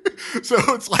 So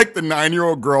it's like the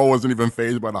 9-year-old girl wasn't even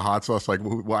fazed by the hot sauce. Like,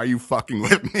 why are you fucking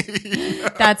with me?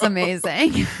 That's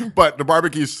amazing. But the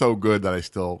barbecue is so good that I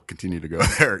still continue to go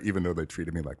there, even though they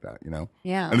treated me like that,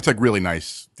 Yeah. And it's like really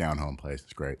nice down-home place.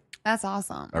 It's great. That's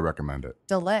awesome. I recommend it.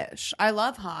 Delish. I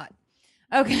love hot.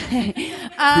 Okay.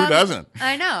 Who doesn't?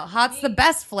 I know. Hot's the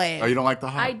best flavor. Oh, you don't like the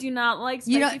hot? I do not like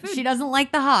spicy You don't, food. she doesn't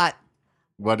like the hot.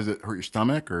 What does it hurt your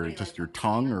stomach or just your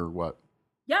tongue or what?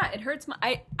 Yeah, it hurts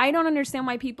I don't understand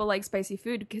why people like spicy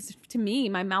food because to me,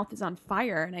 my mouth is on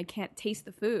fire and I can't taste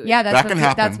the food. Yeah, That can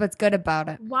happen. That's what's good about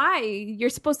it. Why? You're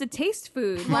supposed to taste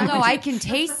food. Well, no, I can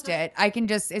taste it. I can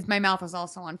just, my mouth is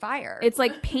also on fire. It's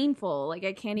like painful. Like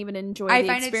I can't even enjoy I the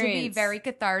find experience. it to be very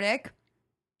cathartic.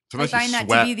 Sometimes I find you that to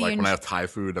sweat, be the like when en- I have Thai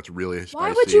food that's really spicy.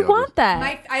 Why would you I'll want just-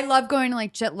 that? I love going to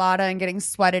like chitlada and getting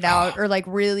sweated out or like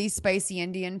really spicy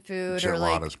Indian food or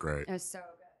like. Chitlada's great. It's so good.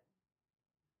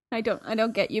 I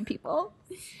don't get you people.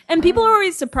 And people are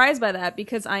always surprised by that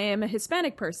because I am a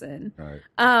Hispanic person.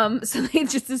 Right. So they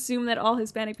just assume that all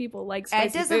Hispanic people like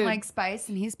spicy Ed doesn't food. like spice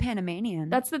and he's Panamanian.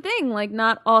 That's the thing. Like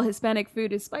not all Hispanic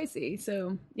food is spicy.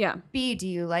 So yeah. B, do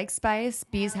you like spice?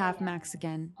 B's half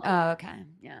Mexican. Oh, okay.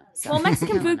 Yeah. So- Well,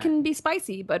 Mexican food can be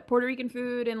spicy, but Puerto Rican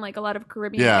food and like a lot of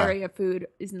Caribbean Yeah. area food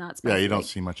is not spicy. Yeah, you don't Like,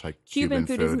 see much like Cuban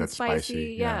food isn't that's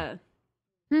spicy. Yeah.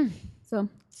 Hmm. So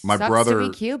My Sucks brother to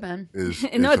be Cuban. is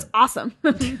no, it's awesome.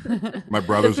 my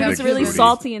brother's a big It's really foodie.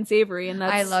 salty and savory, and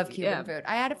that's I love Cuban yeah. food.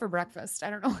 I had it for breakfast. I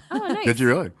don't know. Oh, nice. Did you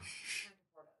really?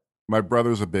 My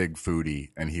brother's a big foodie,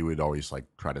 and he would always like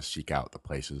try to seek out the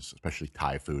places, especially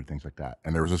Thai food, things like that.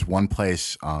 And there was this one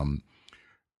place on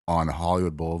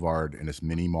Hollywood Boulevard in this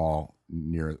mini mall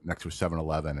next to a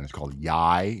 7-Eleven, and it's called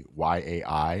Yai,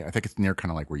 Y-A-I. I think it's near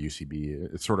kind of like where UCB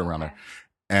is. It's sort of around there.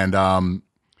 And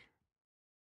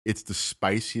it's the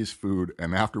spiciest food.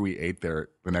 And after we ate there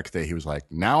the next day, he was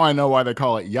like, now I know why they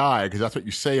call it Yai, because that's what you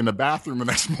say in the bathroom the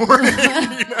next morning.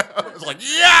 I was like,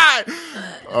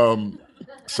 Yai!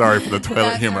 Sorry for the toilet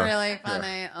That's humor. really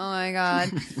funny. Oh my god.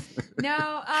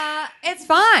 No, it's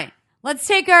fine. Let's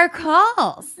take our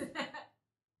calls.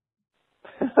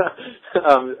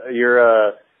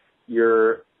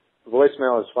 Your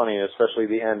voicemail is funny, especially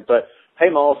the end. But hey,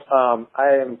 Malf,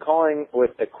 I am calling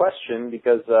with a question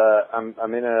because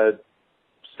I'm in a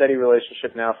steady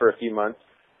relationship now for a few months,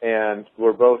 and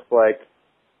we're both like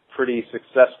pretty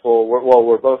successful.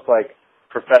 We're both like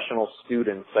professional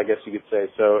students, I guess you could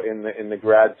say. So in the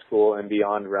grad school and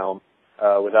beyond realm,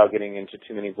 without getting into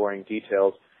too many boring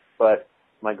details. But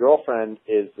my girlfriend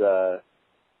is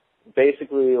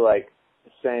basically like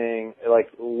saying, like,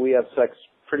 we have sex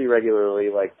pretty regularly,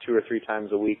 like 2 or 3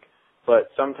 times a week, but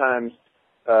sometimes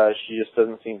she just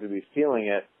doesn't seem to be feeling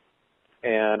it.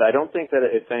 And I don't think that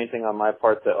it's anything on my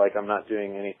part that, like, I'm not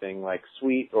doing anything, like,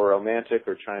 sweet or romantic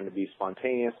or trying to be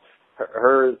spontaneous.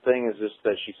 Her thing is just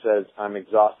that she says, I'm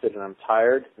exhausted and I'm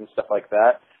tired and stuff like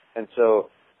that. And so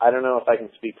I don't know if I can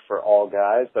speak for all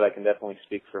guys, but I can definitely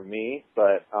speak for me.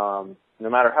 But no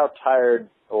matter how tired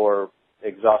or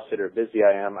exhausted or busy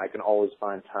I am, I can always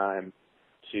find time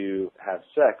to have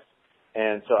sex.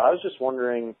 And so I was just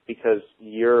wondering, because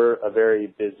you're a very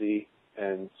busy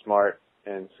and smart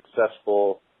and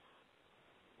successful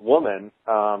woman,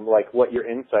 like what your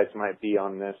insights might be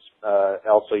on this.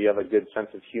 Also, you have a good sense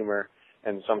of humor,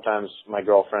 and sometimes my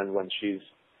girlfriend, when she's,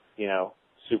 you know,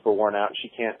 super worn out, she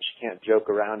can't joke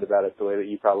around about it the way that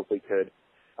you probably could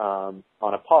on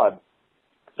a pod.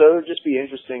 So it would just be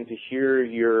interesting to hear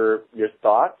your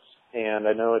thoughts. And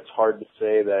I know it's hard to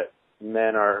say that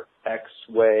men are X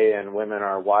way and women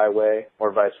are Y way,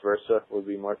 or vice versa would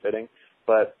be more fitting.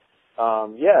 But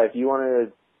yeah, if you want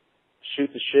to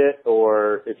shoot the shit,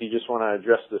 or if you just want to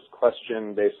address this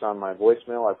question based on my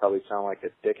voicemail, I probably sound like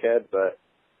a dickhead, but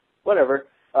whatever.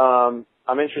 I'm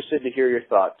interested to hear your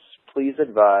thoughts. Please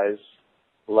advise.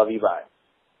 Love you, bye.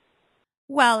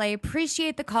 Well, I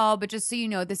appreciate the call, but just so you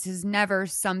know, this is never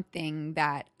something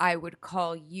that I would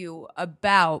call you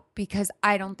about, because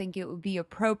I don't think it would be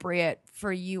appropriate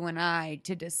for you and I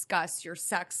to discuss your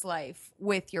sex life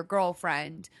with your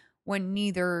girlfriend when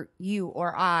neither you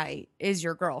or I is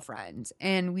your girlfriend,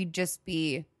 and we'd just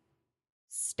be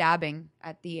stabbing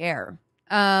at the air.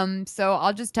 So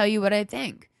I'll just tell you what I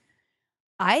think.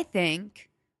 I think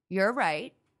you're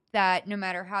right that no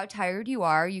matter how tired you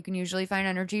are, you can usually find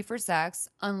energy for sex,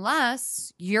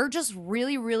 unless you're just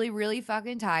really, really, really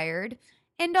fucking tired.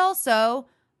 And also,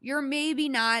 you're maybe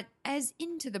not as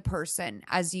into the person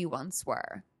as you once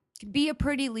were. Could be a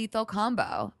pretty lethal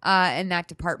combo in that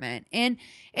department. And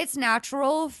it's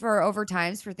natural for over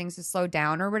times for things to slow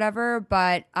down or whatever.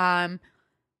 But,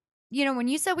 you know, when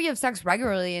you said we have sex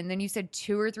regularly and then you said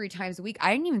 2 or 3 times a week,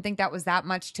 I didn't even think that was that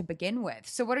much to begin with.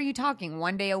 So what are you talking?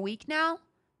 1 day a week now?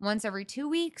 Once every 2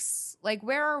 weeks? Like,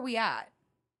 where are we at?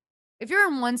 If you're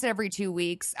in once every 2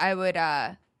 weeks, I would,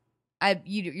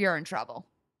 you're in trouble.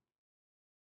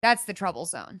 That's the trouble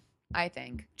zone, I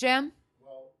think. Jim?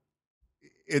 Well,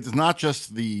 it's not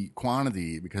just the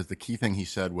quantity, because the key thing he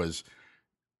said was,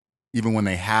 even when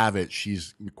they have it,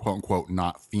 she's quote unquote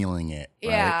not feeling it.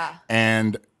 Right? Yeah.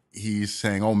 And he's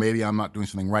saying, oh, maybe I'm not doing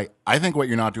something right. I think what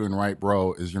you're not doing right,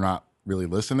 bro, is you're not really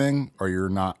listening, or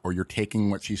you're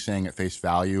taking what she's saying at face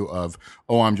value of,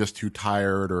 oh, I'm just too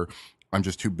tired, or I'm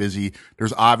just too busy.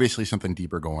 There's obviously something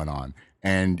deeper going on.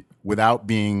 And without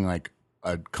being like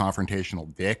a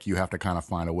confrontational dick, you have to kind of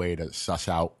find a way to suss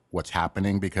out what's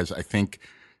happening, because I think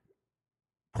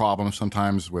problems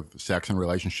sometimes with sex and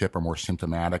relationship are more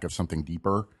symptomatic of something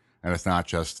deeper. And it's not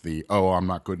just the, oh, I'm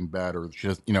not good in bed, or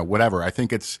just, you know, whatever. I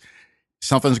think it's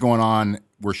something's going on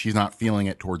where she's not feeling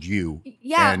it towards you.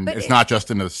 Yeah. And but it's not just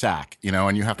in the sack, you know,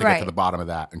 and you have to get Right. to the bottom of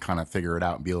that and kind of figure it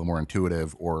out and be a little more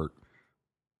intuitive.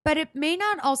 But it may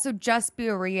not also just be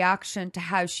a reaction to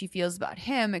how she feels about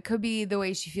him. It could be the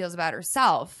way she feels about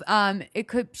herself.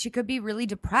 She could be really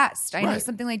depressed. I know Right.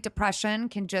 something like depression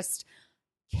can just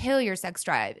kill your sex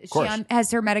drive. Is course. she has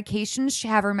her medications?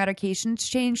 Have her medications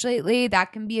changed lately?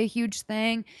 That can be a huge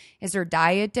thing. Is her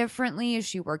diet differently? Is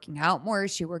she working out more?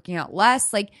 Is she working out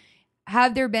less? Like,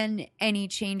 have there been any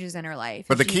changes in her life?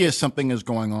 But the key is something is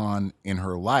going on in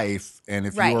her life. And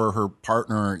if Right. you're her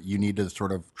partner, you need to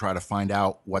sort of try to find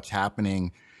out what's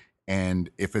happening. And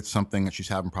if it's something that she's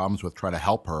having problems with, try to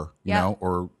help her, you Yep. know,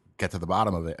 or get to the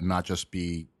bottom of it, and not just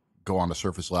go on the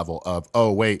surface level of,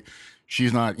 oh, wait,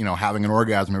 she's not, you know, having an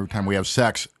orgasm every time we have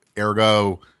sex.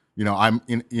 Ergo, you know,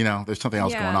 there's something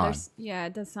else going on. Yeah,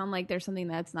 it does sound like there's something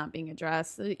that's not being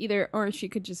addressed. Either, or she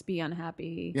could just be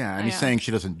unhappy. Yeah, and he's saying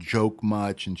she doesn't joke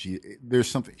much, and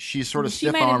there's something, she's sort of She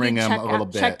stiff might have arming been him a little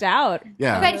bit. checked out.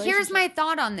 Yeah. But here's my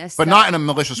thought on this. But though. not in a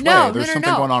malicious way. There's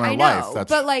something going on in her life.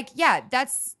 But like, yeah,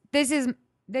 this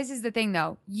is the thing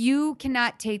though. You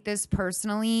cannot take this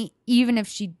personally, even if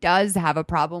she does have a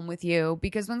problem with you,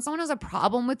 because when someone has a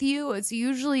problem with you, it's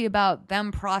usually about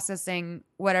them processing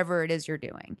whatever it is you're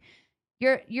doing.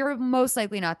 You're most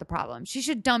likely not the problem. She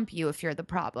should dump you if you're the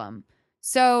problem.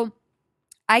 So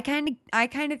I kind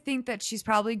of think that she's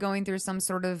probably going through some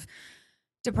sort of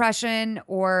depression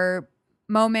or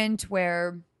moment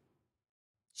where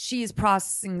she's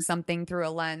processing something through a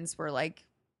lens where like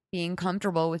being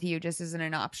comfortable with you just isn't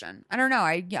an option. I don't know.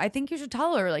 I think you should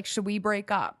tell her, like, should we break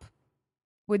up?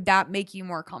 Would that make you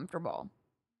more comfortable?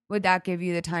 Would that give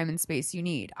you the time and space you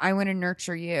need? I want to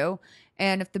nurture you.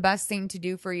 And if the best thing to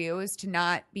do for you is to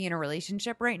not be in a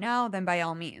relationship right now, then by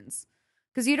all means.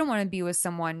 Because you don't want to be with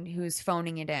someone who's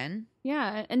phoning it in.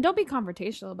 Yeah, and don't be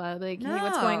confrontational about it. Like, hey,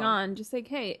 what's going No. on? Just like,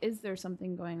 hey, is there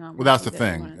something going on? Well, with that's you the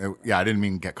that you thing. wanna- Yeah, I didn't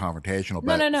mean get confrontational,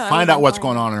 but No. I find mean, out what's fine.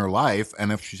 going on in her life,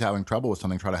 and if she's having trouble with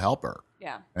something, try to help her.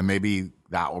 Yeah. And maybe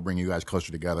that will bring you guys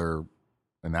closer together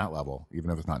in that level, even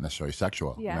if it's not necessarily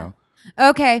sexual. Yeah. You know?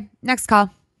 Okay, next call.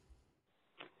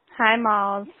 Hi,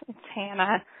 Malls. It's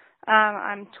Hannah.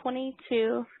 I'm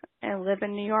 22 and live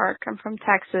in New York. I'm from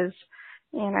Texas,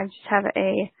 and I just have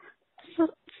a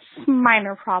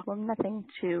minor problem, nothing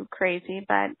too crazy,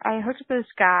 but I hooked up with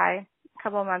this guy a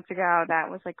couple of months ago that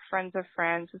was like friends of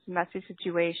friends. It was a messy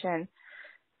situation,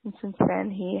 and since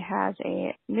then he has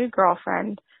a new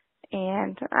girlfriend,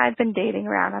 and I've been dating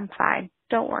around. I'm fine.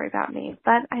 Don't worry about me.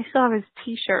 But I still have his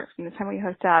t-shirt from the time we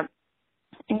hooked up.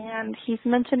 And he's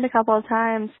mentioned a couple of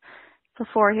times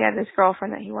before he had his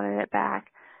girlfriend that he wanted it back.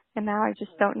 And now I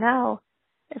just don't know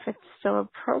if it's still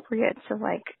appropriate to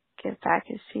like give back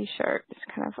his t-shirt. It's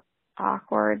kind of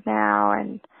awkward now,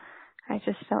 and I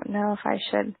just don't know if I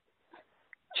should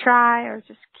try or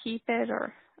just keep it,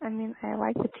 or, I mean, I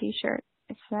like the t-shirt.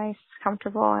 It's nice, it's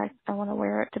comfortable. I want to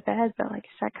wear it to bed, but like,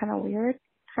 is that kind of weird?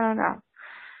 I don't know.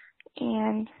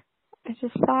 And I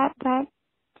just thought that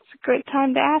it's a great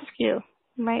time to ask you.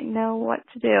 You might know what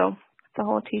to do with the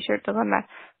whole t-shirt dilemma.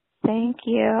 Thank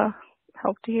you.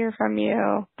 Hope to hear from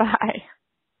you. Bye.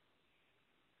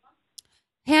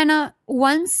 Hannah,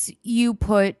 once you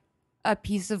put a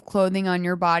piece of clothing on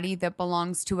your body that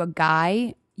belongs to a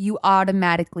guy, you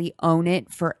automatically own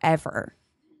it forever.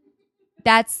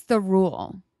 That's the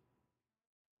rule.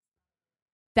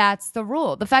 That's the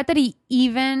rule. The fact that he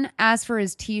even asked for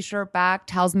his t-shirt back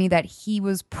tells me that he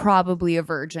was probably a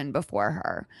virgin before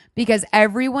her, because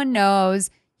everyone knows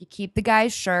you keep the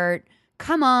guy's shirt.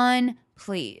 Come on,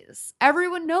 please.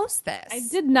 Everyone knows this. I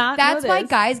did not That's know why this.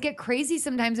 guys get crazy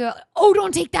sometimes about, oh,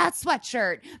 don't take that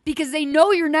sweatshirt, because they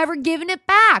know you're never giving it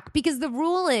back, because the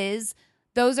rule is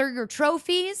those are your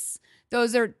trophies.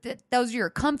 Those are your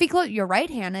comfy clothes. You're right,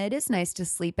 Hannah. It is nice to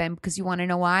sleep in, because you want to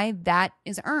know why? That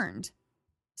is earned.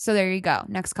 So there you go.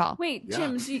 Next call. Wait,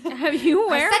 Yeah. Jim, have you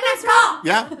wear Next call.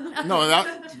 Yeah. No,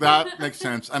 that makes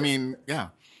sense. I mean, yeah.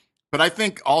 But I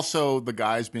think also the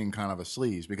guy's being kind of a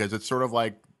sleaze, because it's sort of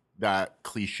like that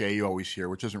cliche you always hear,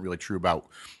 which isn't really true about,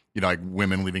 you know, like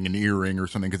women leaving an earring or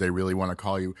something because they really want to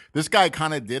call you. This guy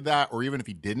kind of did that, or even if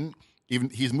he didn't, even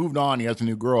he's moved on, he has a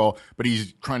new girl, but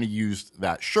he's trying to use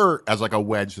that shirt as like a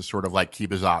wedge to sort of like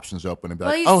keep his options open and be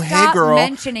Well, like, you oh, hey stop girl,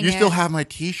 mentioning you still it. have my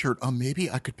t-shirt. Oh,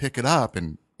 maybe I could pick it up,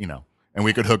 and you know, and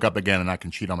we could hook up again, and I can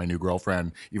cheat on my new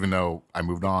girlfriend even though I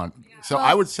moved on. So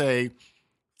I would say,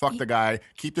 fuck the guy,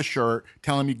 keep the shirt,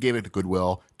 tell him you gave it to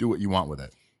Goodwill, do what you want with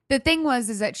it. The thing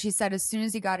is that she said as soon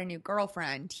as he got a new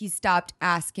girlfriend, he stopped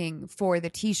asking for the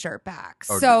t-shirt back.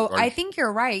 Oh, So are I you- think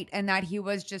you're right, and that he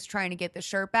was just trying to get the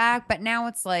shirt back. But now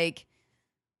it's like,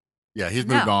 Yeah, he's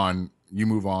moved No. on, you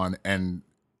move on, and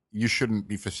you shouldn't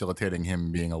be facilitating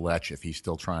him being a lech if he's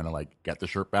still trying to like get the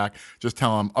shirt back. Just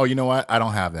tell him, oh, you know what? I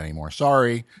don't have that anymore.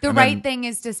 Sorry. the And right then- thing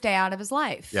is to stay out of his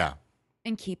life. Yeah.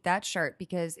 And keep that shirt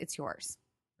because it's yours.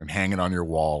 And hang it on your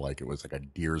wall like it was like a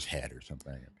deer's head or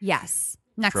something. Yes.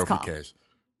 Next Trophy call. case.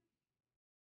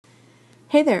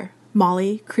 Hey there,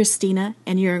 Molly, Christina,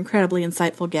 and your incredibly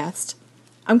insightful guest.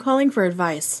 I'm calling for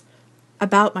advice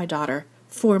about my daughter,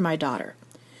 for my daughter.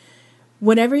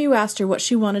 Whenever you asked her what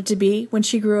she wanted to be when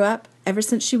she grew up, ever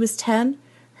since she was 10,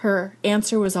 her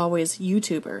answer was always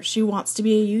YouTuber. She wants to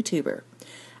be a YouTuber.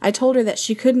 I told her that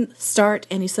she couldn't start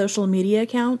any social media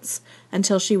accounts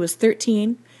until she was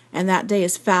 13, and that day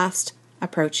is fast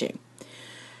approaching.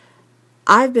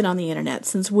 I've been on the internet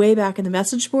since way back in the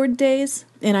message board days,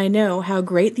 and I know how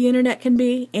great the internet can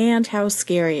be and how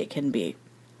scary it can be.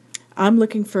 I'm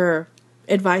looking for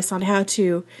advice on how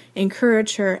to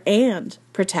encourage her and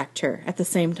protect her at the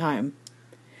same time.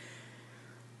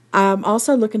 I'm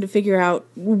also looking to figure out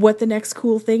what the next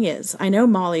cool thing is. I know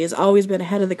Molly has always been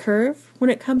ahead of the curve when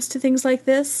it comes to things like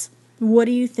this. What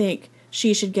do you think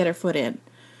she should get her foot in?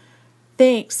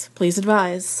 Thanks. Please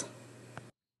advise.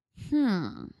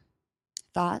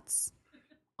 Thoughts?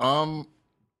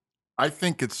 I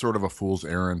think it's sort of a fool's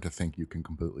errand to think you can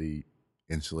completely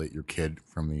insulate your kid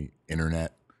from the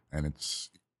internet and its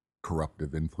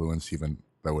corruptive influence, even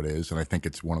though it is. And I think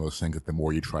it's one of those things that the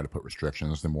more you try to put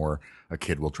restrictions, the more a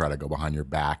kid will try to go behind your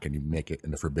back and you make it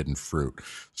into forbidden fruit.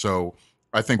 So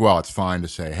I think, well, it's fine to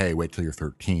say, hey, wait till you're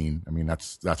 13. I mean,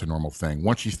 that's a normal thing.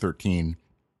 Once she's 13,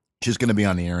 she's going to be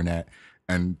on the internet.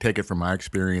 And take it from my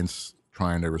experience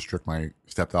trying to restrict my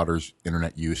stepdaughter's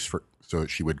internet use so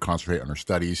she would concentrate on her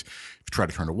studies. If you try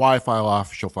to turn the Wi-Fi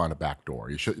off, she'll find a back door.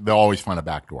 They'll always find a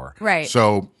back door. Right.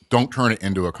 So don't turn it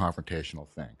into a confrontational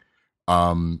thing.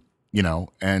 And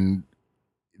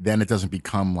then it doesn't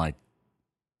become like,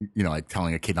 like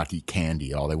telling a kid not to eat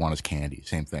candy. All they want is candy.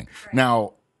 Same thing. Right.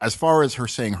 Now, as far as her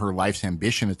saying her life's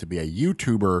ambition is to be a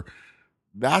YouTuber,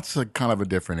 that's a kind of a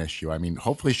different issue. I mean,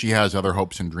 hopefully she has other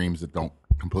hopes and dreams that don't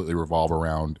completely revolve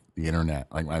around the internet.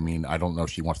 I mean, I don't know if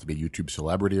she wants to be a YouTube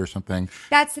celebrity or something.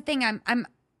 That's the thing.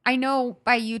 I know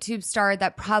by YouTube star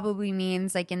that probably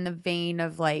means like in the vein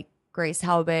of like Grace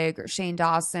Helbig or Shane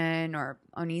Dawson or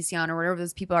Onision or whatever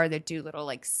those people are that do little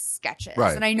like sketches.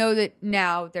 Right. And I know that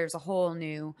now there's a whole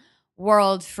new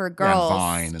world for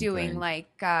girls doing like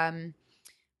hair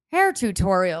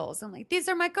tutorials and like these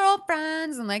are my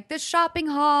girlfriends and like this shopping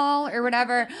haul or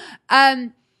whatever.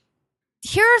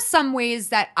 Here are some ways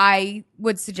that I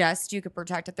would suggest you could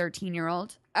protect a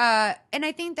 13-year-old. And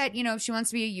I think that, if she wants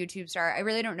to be a YouTube star, I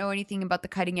really don't know anything about the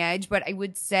cutting edge, but I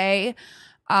would say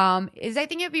is I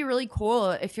think it'd be really cool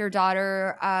if your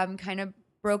daughter kind of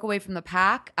broke away from the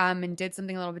pack and did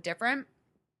something a little bit different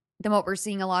than what we're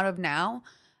seeing a lot of now.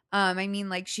 I mean,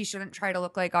 like, she shouldn't try to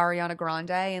look like Ariana Grande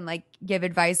and like give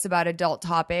advice about adult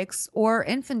topics or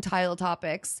infantile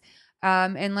topics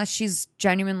unless she's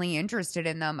genuinely interested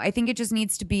in them. I think it just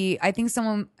needs to be, I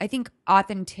think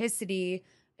authenticity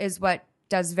is what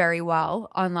does very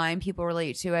well online. People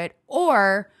relate to it,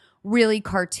 or really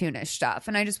cartoonish stuff.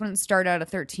 And I just wouldn't start out a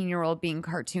 13-year-old being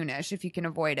cartoonish if you can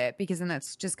avoid it, because then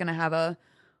that's just going to have a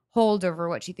hold over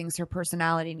what she thinks her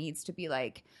personality needs to be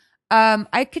like.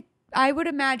 I would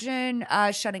imagine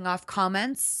shutting off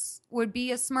comments would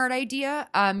be a smart idea.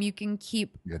 You can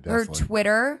keep her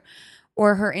Twitter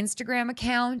or her Instagram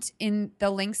account in the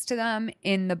links to them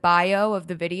in the bio of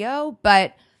the video,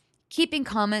 but keeping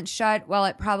comments shut, well,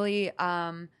 it probably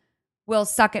will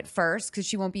suck at first because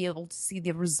she won't be able to see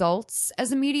the results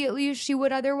as immediately as she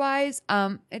would otherwise.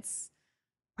 It's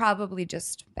probably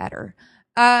just better.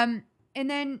 And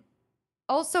then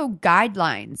also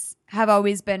guidelines have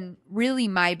always been really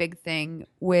my big thing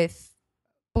with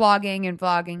blogging and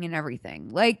vlogging and everything.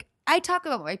 Like, I talk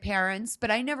about my parents,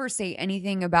 but I never say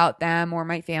anything about them or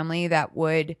my family that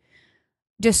would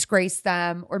disgrace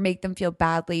them or make them feel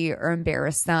badly or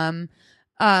embarrass them.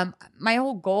 My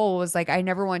whole goal was like, I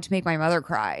never wanted to make my mother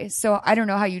cry. So I don't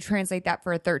know how you translate that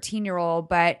for a 13-year-old,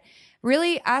 but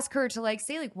really ask her to like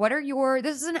say like,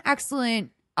 this is an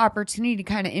excellent opportunity to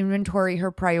kind of inventory her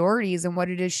priorities and what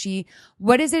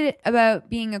is it about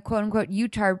being a quote unquote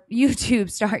YouTube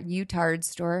star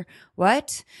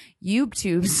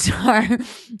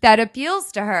that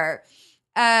appeals to her.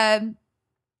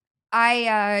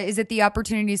 Is it the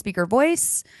opportunity to speak her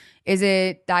voice? Is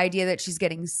it the idea that she's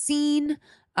getting seen?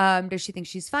 Does she think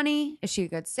she's funny? Is she a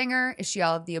good singer? Is she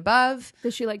all of the above?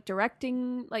 Does she like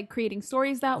directing, like creating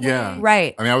stories that way?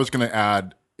 Right. I mean, I was going to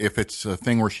add, if it's a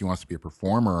thing where she wants to be a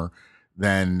performer,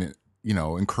 then,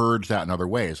 encourage that in other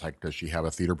ways. Like, does she have a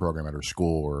theater program at her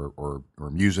school or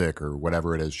music or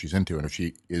whatever it is she's into? And if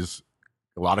she is,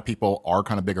 a lot of people are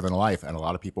kind of bigger than life, and a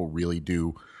lot of people really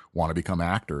do want to become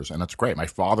actors. And that's great. My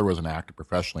father was an actor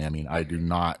professionally. I mean, I do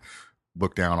not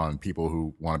look down on people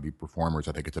who want to be performers.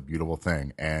 I think it's a beautiful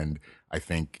thing. And I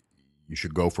think you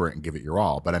should go for it and give it your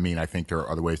all. But I mean, I think there are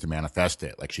other ways to manifest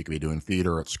it. Like, she could be doing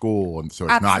theater at school. And so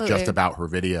it's not just about her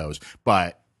videos,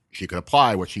 but she could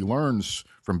apply what she learns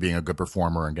from being a good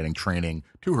performer and getting training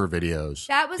to her videos.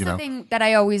 That was the thing that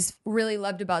I always really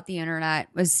loved about the internet,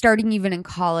 was starting even in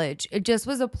college. It just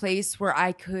was a place where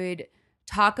I could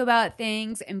talk about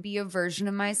things and be a version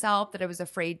of myself that I was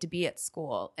afraid to be at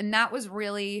school. And that was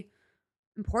really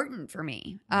important for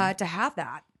me to have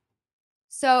that.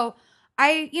 So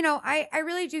I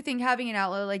really do think having an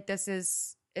outlet like this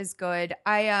is good.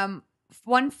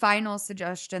 One final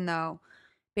suggestion though,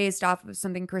 based off of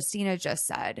something Christina just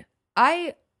said.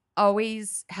 I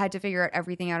always had to figure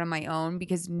everything out on my own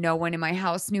because no one in my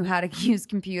house knew how to use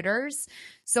computers.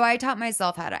 So I taught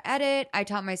myself how to edit.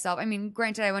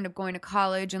 Granted, I wound up going to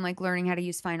college and like learning how to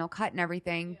use Final Cut and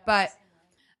everything, but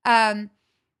I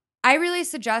really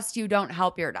suggest you don't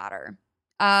help your daughter.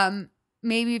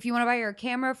 Maybe if you want to buy her a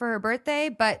camera for her birthday,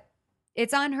 but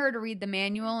it's on her to read the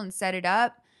manual and set it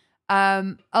up.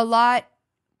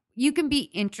 You can be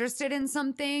interested in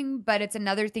something, but it's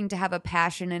another thing to have a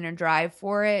passion and a drive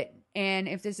for it. And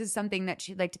if this is something that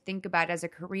she'd like to think about as a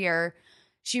career,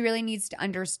 she really needs to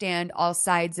understand all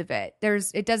sides of it.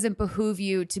 It doesn't behoove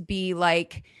you to be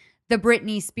like the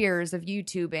Britney Spears of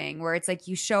YouTubing, where it's like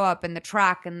you show up and the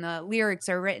track and the lyrics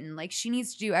are written. Like, she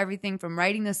needs to do everything from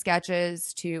writing the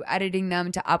sketches to editing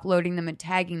them to uploading them and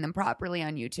tagging them properly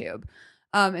on YouTube.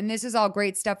 And this is all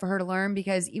great stuff for her to learn,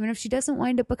 because even if she doesn't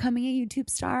wind up becoming a YouTube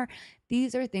star,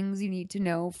 these are things you need to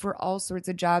know for all sorts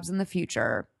of jobs in the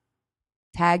future.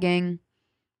 Tagging,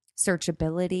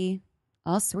 searchability,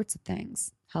 all sorts of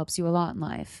things. Helps you a lot in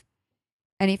life.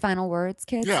 Any final words,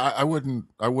 kids? Yeah, I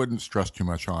wouldn't stress too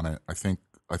much on it. I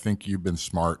think you've been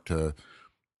smart to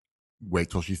wait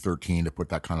till she's 13 to put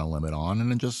that kind of limit on, and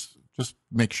then just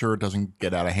make sure it doesn't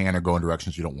get out of hand or go in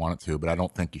directions you don't want it to. But I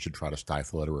don't think you should try to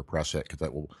stifle it or repress it, because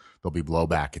there'll be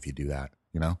blowback if you do that.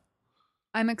 You know.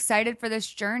 I'm excited for this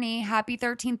journey. Happy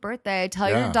 13th birthday. Tell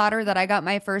your daughter that I got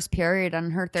my first period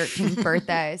on her 13th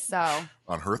birthday. So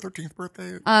on her 13th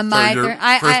birthday?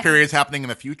 My first period's happening in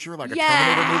the future, like a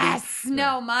Terminator movie? Yes.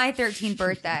 No, my 13th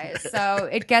birthday. So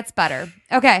it gets better.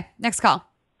 Okay, next call.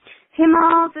 Hey,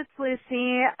 Malls, it's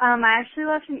Lucy. I actually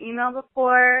left an email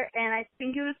before, and I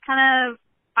think it was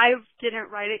I didn't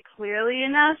write it clearly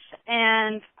enough,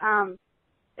 and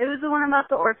it was the one about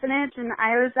the orphanage, and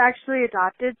I was actually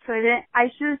adopted, so I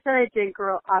should have said I didn't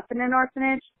grow up in an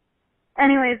orphanage.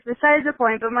 Anyways, besides the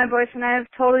point, but my boyfriend and I have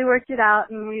totally worked it out,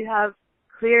 and we have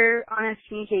clear, honest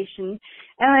communication.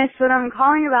 Anyways, what I'm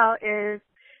calling about is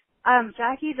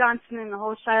Jackie Johnson and the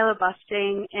whole Shia LaBeouf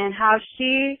thing, and how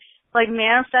she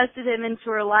manifested him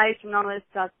into her life and all this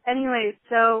stuff. Anyways,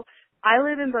 so I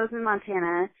live in Bozeman,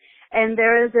 Montana, and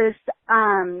there is this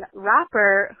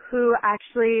rapper who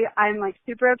actually I'm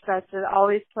super obsessed with,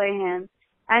 always play him.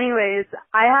 Anyways,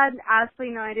 I had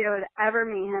absolutely no idea I would ever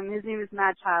meet him. His name is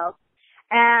Mad Child.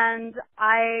 And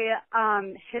I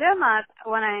hit him up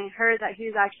when I heard that he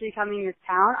was actually coming to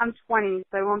town. I'm 20,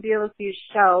 so I won't be able to see his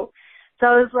show. So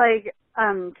I was like,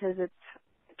 'cause it's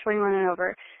 21 and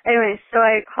over. Anyway, so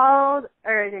I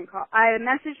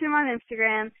messaged him on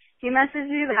Instagram. He messaged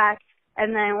me back.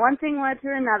 And then one thing led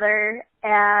to another,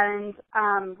 and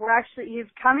he's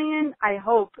coming in, I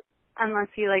hope, unless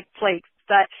he flakes,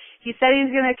 but he said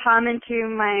he's going to come into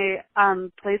my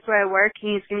place where I work,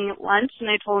 and he's going to eat lunch, and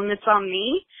I told him it's on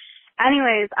me.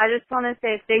 Anyways, I just want to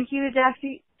say thank you to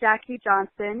Jackie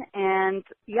Johnson, and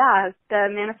yeah, the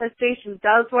manifestation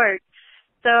does work.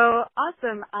 So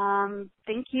awesome.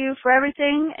 Thank you for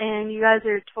everything, and you guys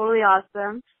are totally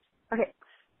awesome. Okay.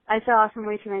 I said awesome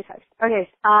way too many times. Okay,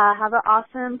 have an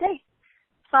awesome day.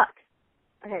 Fuck.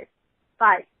 Okay,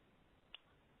 bye.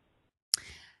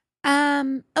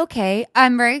 Okay,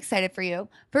 I'm very excited for you.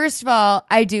 First of all,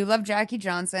 I do love Jackie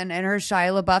Johnson and her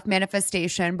Shia LaBeouf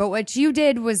manifestation, but what you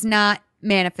did was not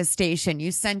manifestation.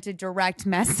 You sent a direct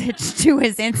message to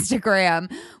his Instagram,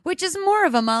 which is more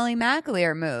of a Molly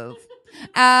McAleer move.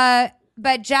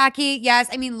 But Jackie, yes,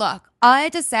 I mean, look, all I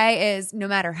have to say is no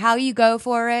matter how you go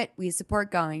for it, we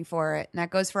support going for it. And that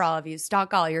goes for all of you.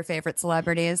 Stalk all your favorite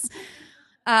celebrities.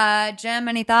 Jim,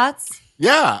 any thoughts?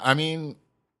 Yeah, I mean,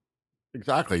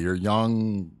 exactly. You're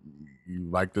young. You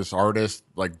like this artist.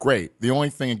 Great. The only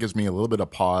thing that gives me a little bit of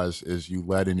pause is you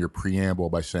led in your preamble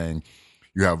by saying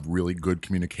you have really good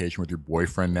communication with your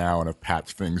boyfriend now and have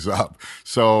patched things up.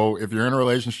 So if you're in a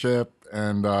relationship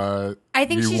and I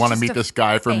think you want to meet this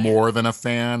guy for more than a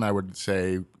fan, I would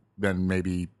say then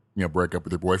maybe, break up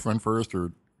with your boyfriend first,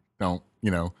 or don't,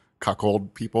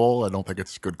 cuckold people. I don't think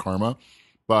it's good karma.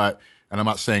 And I'm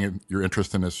not saying your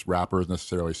interest in this rapper is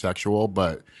necessarily sexual,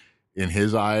 but in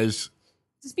his eyes,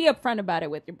 just be upfront about it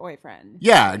with your boyfriend.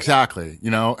 Yeah, exactly.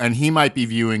 And he might be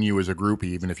viewing you as a groupie,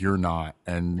 even if you're not.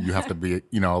 And you have to be,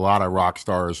 a lot of rock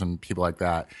stars and people like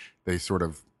that, they sort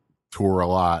of tour a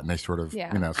lot and they sort of, so.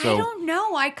 I don't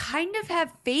know. I kind of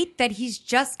have faith that he's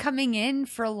just coming in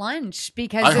for lunch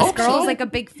because this girl's a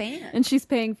big fan. And she's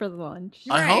paying for the lunch.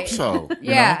 I hope so.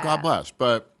 Yeah. God bless.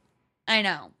 But I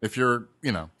know. If you're,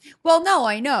 Well, no,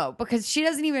 I know, because she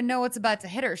doesn't even know what's about to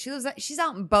hit her. She's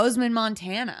out in Bozeman,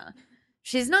 Montana.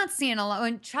 She's not seeing a lot.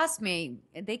 And trust me,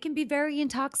 they can be very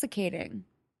intoxicating,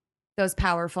 those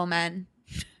powerful men.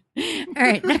 All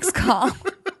right, next call.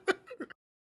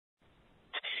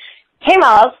 Hey,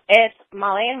 Malls. It's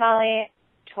Molly and Molly,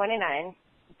 29,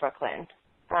 Brooklyn.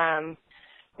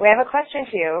 We have a question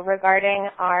for you regarding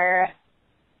our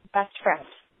best friend.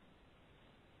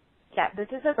 Yeah, this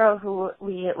is a girl who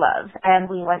we love, and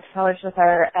we went to college with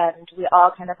her, and we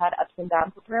all kind of had ups and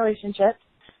downs with relationships,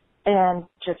 and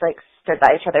just stood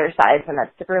by each other's sides, and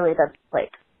that's really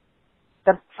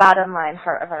the bottom line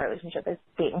heart of our relationship is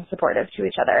being supportive to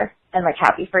each other and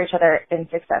happy for each other in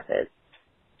successes.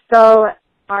 So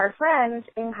our friend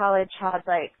in college had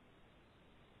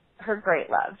her great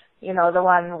love, You know, the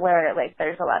one where, like,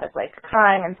 there's a lot of, like,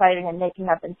 crying and fighting and making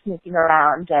up and sneaking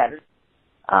around. And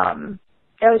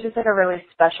it was just, like, a really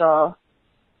special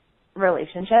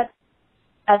relationship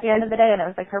at the end of the day. And it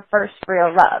was, like, her first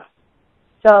real love.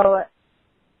 So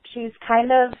she's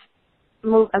kind of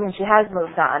she has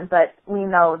moved on, but we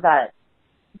know that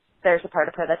there's a part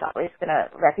of her that's always going to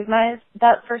recognize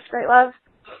that first great love.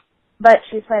 But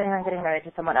she's planning on getting married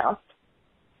to someone else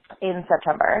in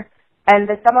September. And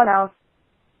the someone else,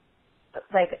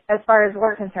 like, as far as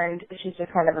we're concerned, she's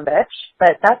just kind of a bitch.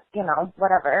 But that's, you know,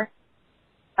 whatever.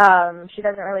 She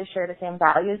doesn't really share the same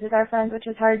values as our friends, which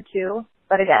is hard too.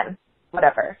 But again,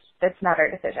 whatever. It's not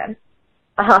our decision.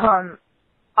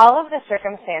 All of the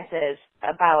circumstances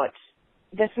about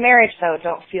this marriage, though,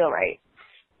 don't feel right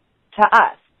to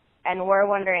us. And we're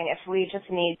wondering if we just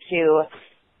need to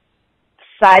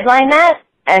sideline that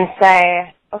and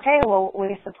say, okay, well,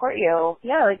 we support you.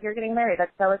 Yeah, like, you're getting married.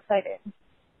 That's so exciting.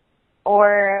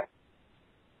 Or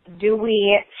do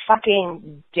we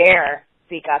fucking dare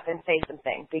speak up and say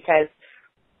something? Because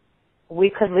we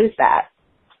could lose that.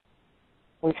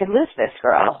 We could lose this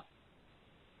girl.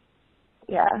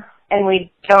 Yeah. And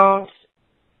we don't,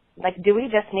 like, do we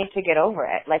just need to get over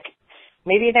it? Like,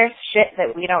 maybe there's shit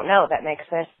that we don't know that makes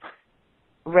this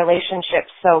relationship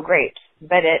so great.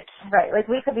 But right, like,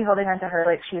 we could be holding on to her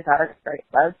like she's our great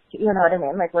love. You know what I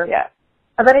mean? Like, but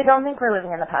I don't think we're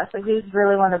living in the past. Like, we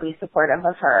really want to be supportive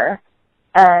of her.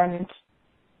 And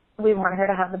we want her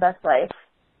to have the best life.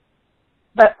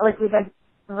 But, like, we've been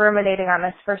ruminating on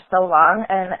this for so long,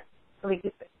 and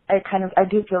I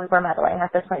do feel like we're meddling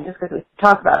at this point just because we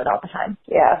talk about it all the time.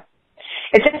 Yeah.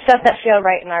 It just doesn't feel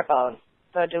right in our bones.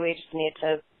 So do we just need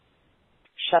to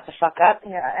shut the fuck up?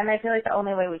 Yeah, and I feel like the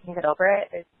only way we can get over it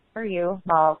is for you,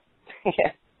 Malls,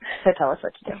 to tell us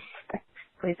what to do.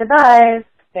 Please advise.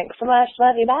 Thanks so much.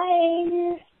 Love you.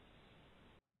 Bye.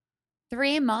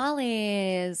 3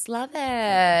 Mollies. Love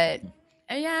it.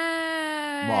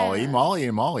 Yeah. Molly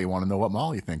and Molly want to know what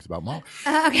Molly thinks about Molly.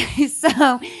 Okay,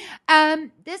 so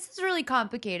this is really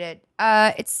complicated.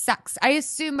 It sucks. I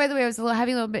assume, by the way, I was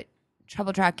having a little bit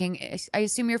trouble tracking. I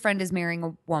assume your friend is marrying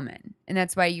a woman, and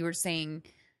that's why you were saying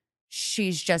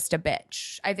she's just a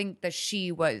bitch. I think the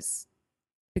she was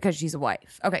because she's a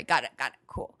wife. Okay, got it.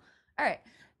 Cool. All right.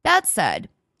 That said,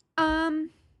 I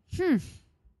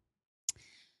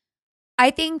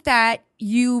think that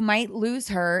you might lose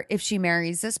her if she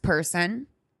marries this person,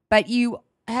 but you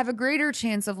have a greater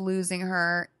chance of losing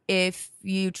her if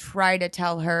you try to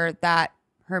tell her that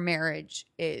her marriage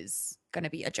is going to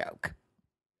be a joke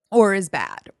or is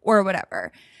bad or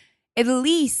whatever. At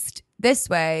least this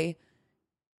way,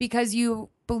 because you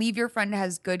believe your friend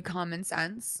has good common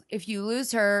sense, if you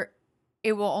lose her,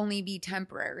 it will only be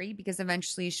temporary because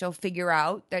eventually she'll figure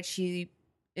out that she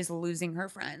is losing her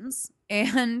friends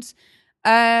and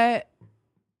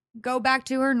go back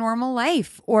to her normal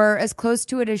life or as close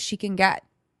to it as she can get.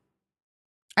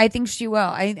 I think she will.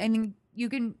 I mean, you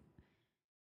can,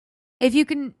 if you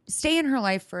can stay in her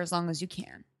life for as long as you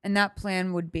can, and that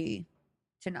plan would be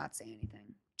to not say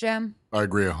anything. Jim? I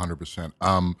agree 100%.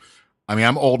 I mean,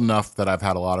 I'm old enough that I've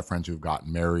had a lot of friends who've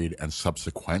gotten married and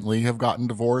subsequently have gotten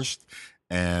divorced.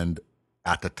 And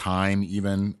at the time,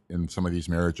 even in some of these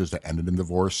marriages that ended in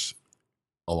divorce,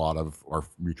 a lot of our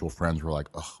mutual friends were like,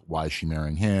 ugh, why is she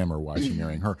marrying him or why is he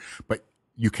marrying her? But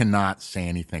you cannot say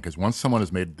anything because once someone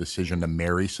has made a decision to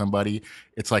marry somebody,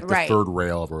 it's like the third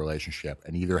rail of a relationship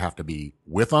and you either have to be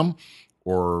with them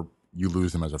or you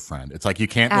lose them as a friend. It's like you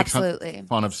can't make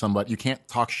fun of somebody. You can't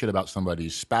talk shit about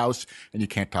somebody's spouse and you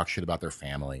can't talk shit about their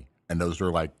family. And those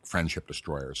are like friendship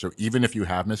destroyers. So even if you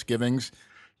have misgivings,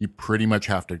 you pretty much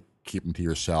have to keep them to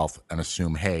yourself and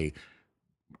assume, hey,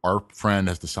 our friend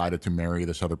has decided to marry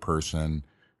this other person.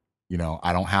 You know,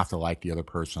 I don't have to like the other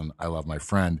person. I love my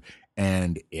friend.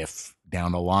 And if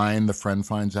down the line the friend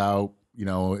finds out, you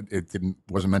know, it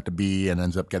wasn't meant to be and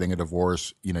ends up getting a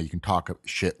divorce, you know, you can talk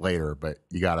shit later, but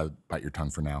you got to bite your tongue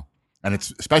for now. And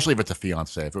it's especially if it's a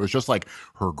fiance. If it was just like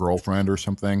her girlfriend or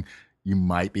something, you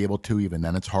might be able to, even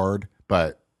then it's hard.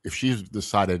 But if she's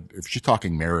decided, if she's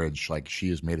talking marriage, like she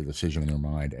has made a decision in her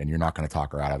mind and you're not going to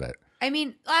talk her out of it. I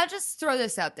mean, I'll just throw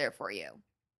this out there for you.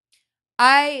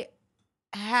 I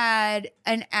had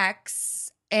an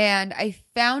ex and I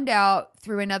found out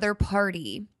through another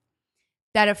party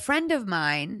that a friend of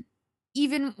mine,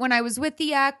 even when I was with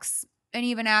the ex and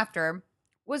even after,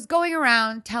 was going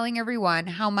around telling everyone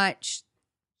how much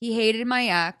he hated my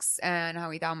ex and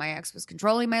how he thought my ex was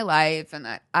controlling my life and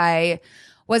that I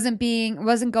wasn't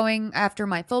going after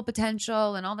my full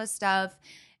potential and all this stuff.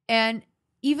 And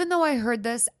even though I heard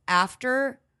this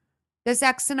after this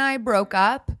ex and I broke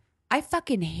up, I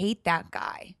fucking hate that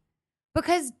guy.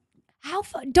 Because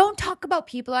don't talk about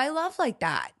people I love like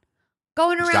that.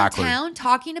 Going around Exactly. town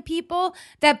talking to people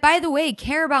that, by the way,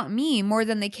 care about me more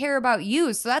than they care about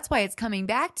you. So that's why it's coming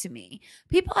back to me.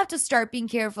 People have to start being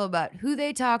careful about who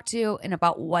they talk to and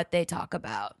about what they talk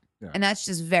about. Yeah. And that's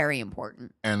just very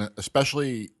important. And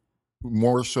especially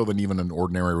more so than even an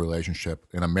ordinary relationship.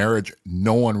 In a marriage,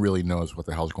 no one really knows what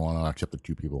the hell's going on except the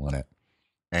two people in it.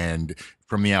 And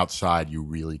from the outside, you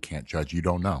really can't judge. You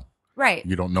don't know. Right.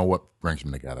 You don't know what brings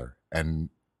them together. And,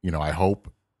 I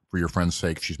hope for your friend's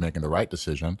sake, she's making the right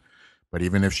decision. But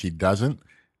even if she doesn't,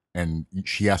 and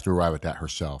she has to arrive at that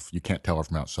herself, you can't tell her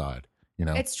from outside,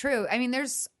 It's true. I mean,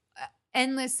 there's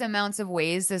endless amounts of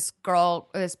ways this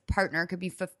partner could be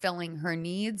fulfilling her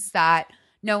needs that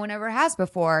no one ever has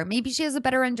before. Maybe she has a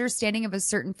better understanding of a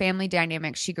certain family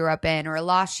dynamic she grew up in, or a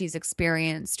loss she's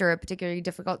experienced, or a particularly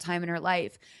difficult time in her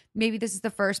life. Maybe this is the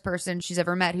first person she's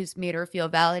ever met who's made her feel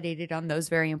validated on those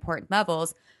very important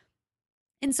levels.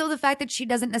 And so the fact that she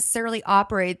doesn't necessarily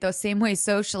operate the same way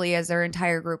socially as her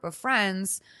entire group of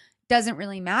friends doesn't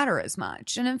really matter as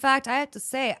much. And in fact, I have to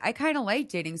say, I kind of like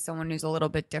dating someone who's a little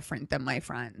bit different than my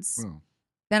friends.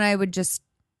 Then I would just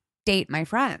date my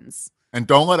friends. And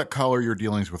don't let it color your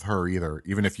dealings with her either,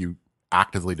 even if you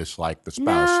actively dislike the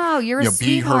spouse. No, you're a be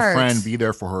sweetheart. her friend, be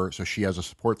there for her so she has a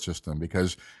support system.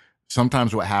 Because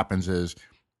sometimes what happens is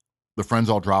the friends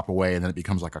all drop away and then it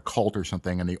becomes like a cult or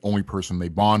something, and the only person they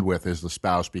bond with is the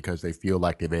spouse because they feel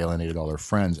like they've alienated all their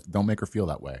friends. Don't make her feel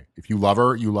that way. If you love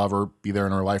her, be there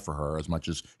in her life for her as much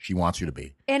as she wants you to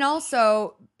be. And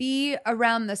also be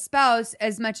around the spouse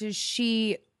as much as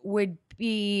she would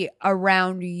be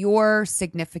around your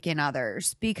significant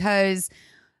others, because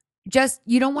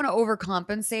you don't want to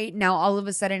overcompensate. Now, all of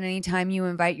a sudden, anytime you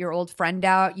invite your old friend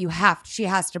out, she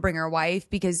has to bring her wife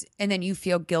and then you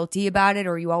feel guilty about it,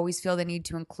 or you always feel the need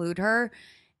to include her.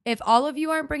 If all of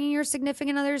you aren't bringing your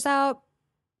significant others out,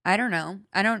 I don't know.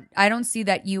 I don't see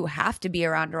that you have to be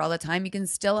around her all the time. You can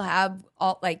still have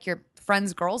your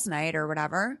friend's girls' night or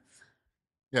whatever.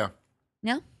 Yeah.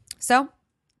 Yeah. So,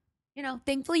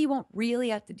 thankfully you won't really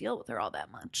have to deal with her all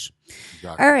that much.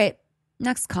 Exactly. All right.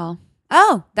 Next call.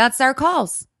 Oh, that's our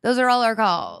calls. Those are all our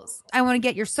calls. I want to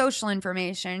get your social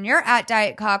information. You're at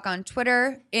Diet Cock on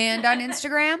Twitter and on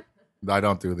Instagram. I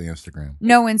don't do the Instagram.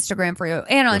 No Instagram for you.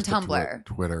 And on Just the Tumblr.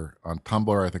 Twitter. On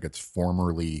Tumblr, I think it's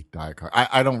formerly Diet Cock.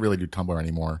 I don't really do Tumblr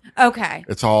anymore. Okay.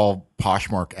 It's all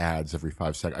Poshmark ads every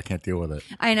 5 seconds. I can't deal with it.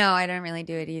 I know. I don't really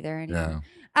do it either anymore.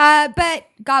 Yeah. But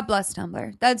God bless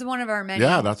Tumblr. That's one of our many.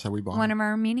 Yeah, that's how we bond. One of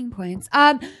our meeting points.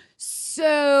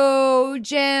 So,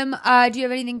 Jim, do you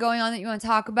have anything going on that you want to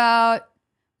talk about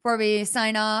before we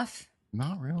sign off?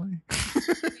 Not really.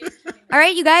 All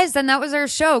right, you guys, then that was our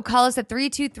show. Call us at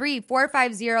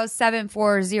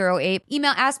 323-450-7408.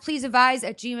 Email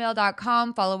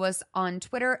askpleaseadvise@gmail.com. Follow us on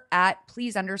Twitter at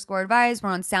please_advise. We're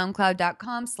on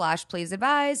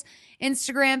soundcloud.com/pleaseadvise.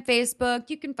 Instagram, Facebook.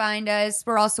 You can find us.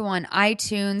 We're also on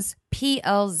iTunes,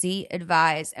 PLZ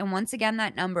Advise. And once again,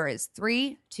 that number is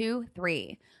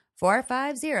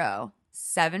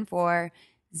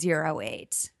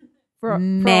 323-450-7408. For all the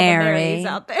Mary. Marys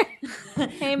out there.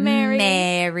 Hey, Mary.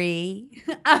 Mary.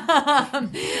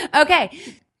 Okay.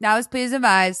 That was Please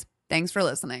Advise. Thanks for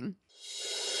listening.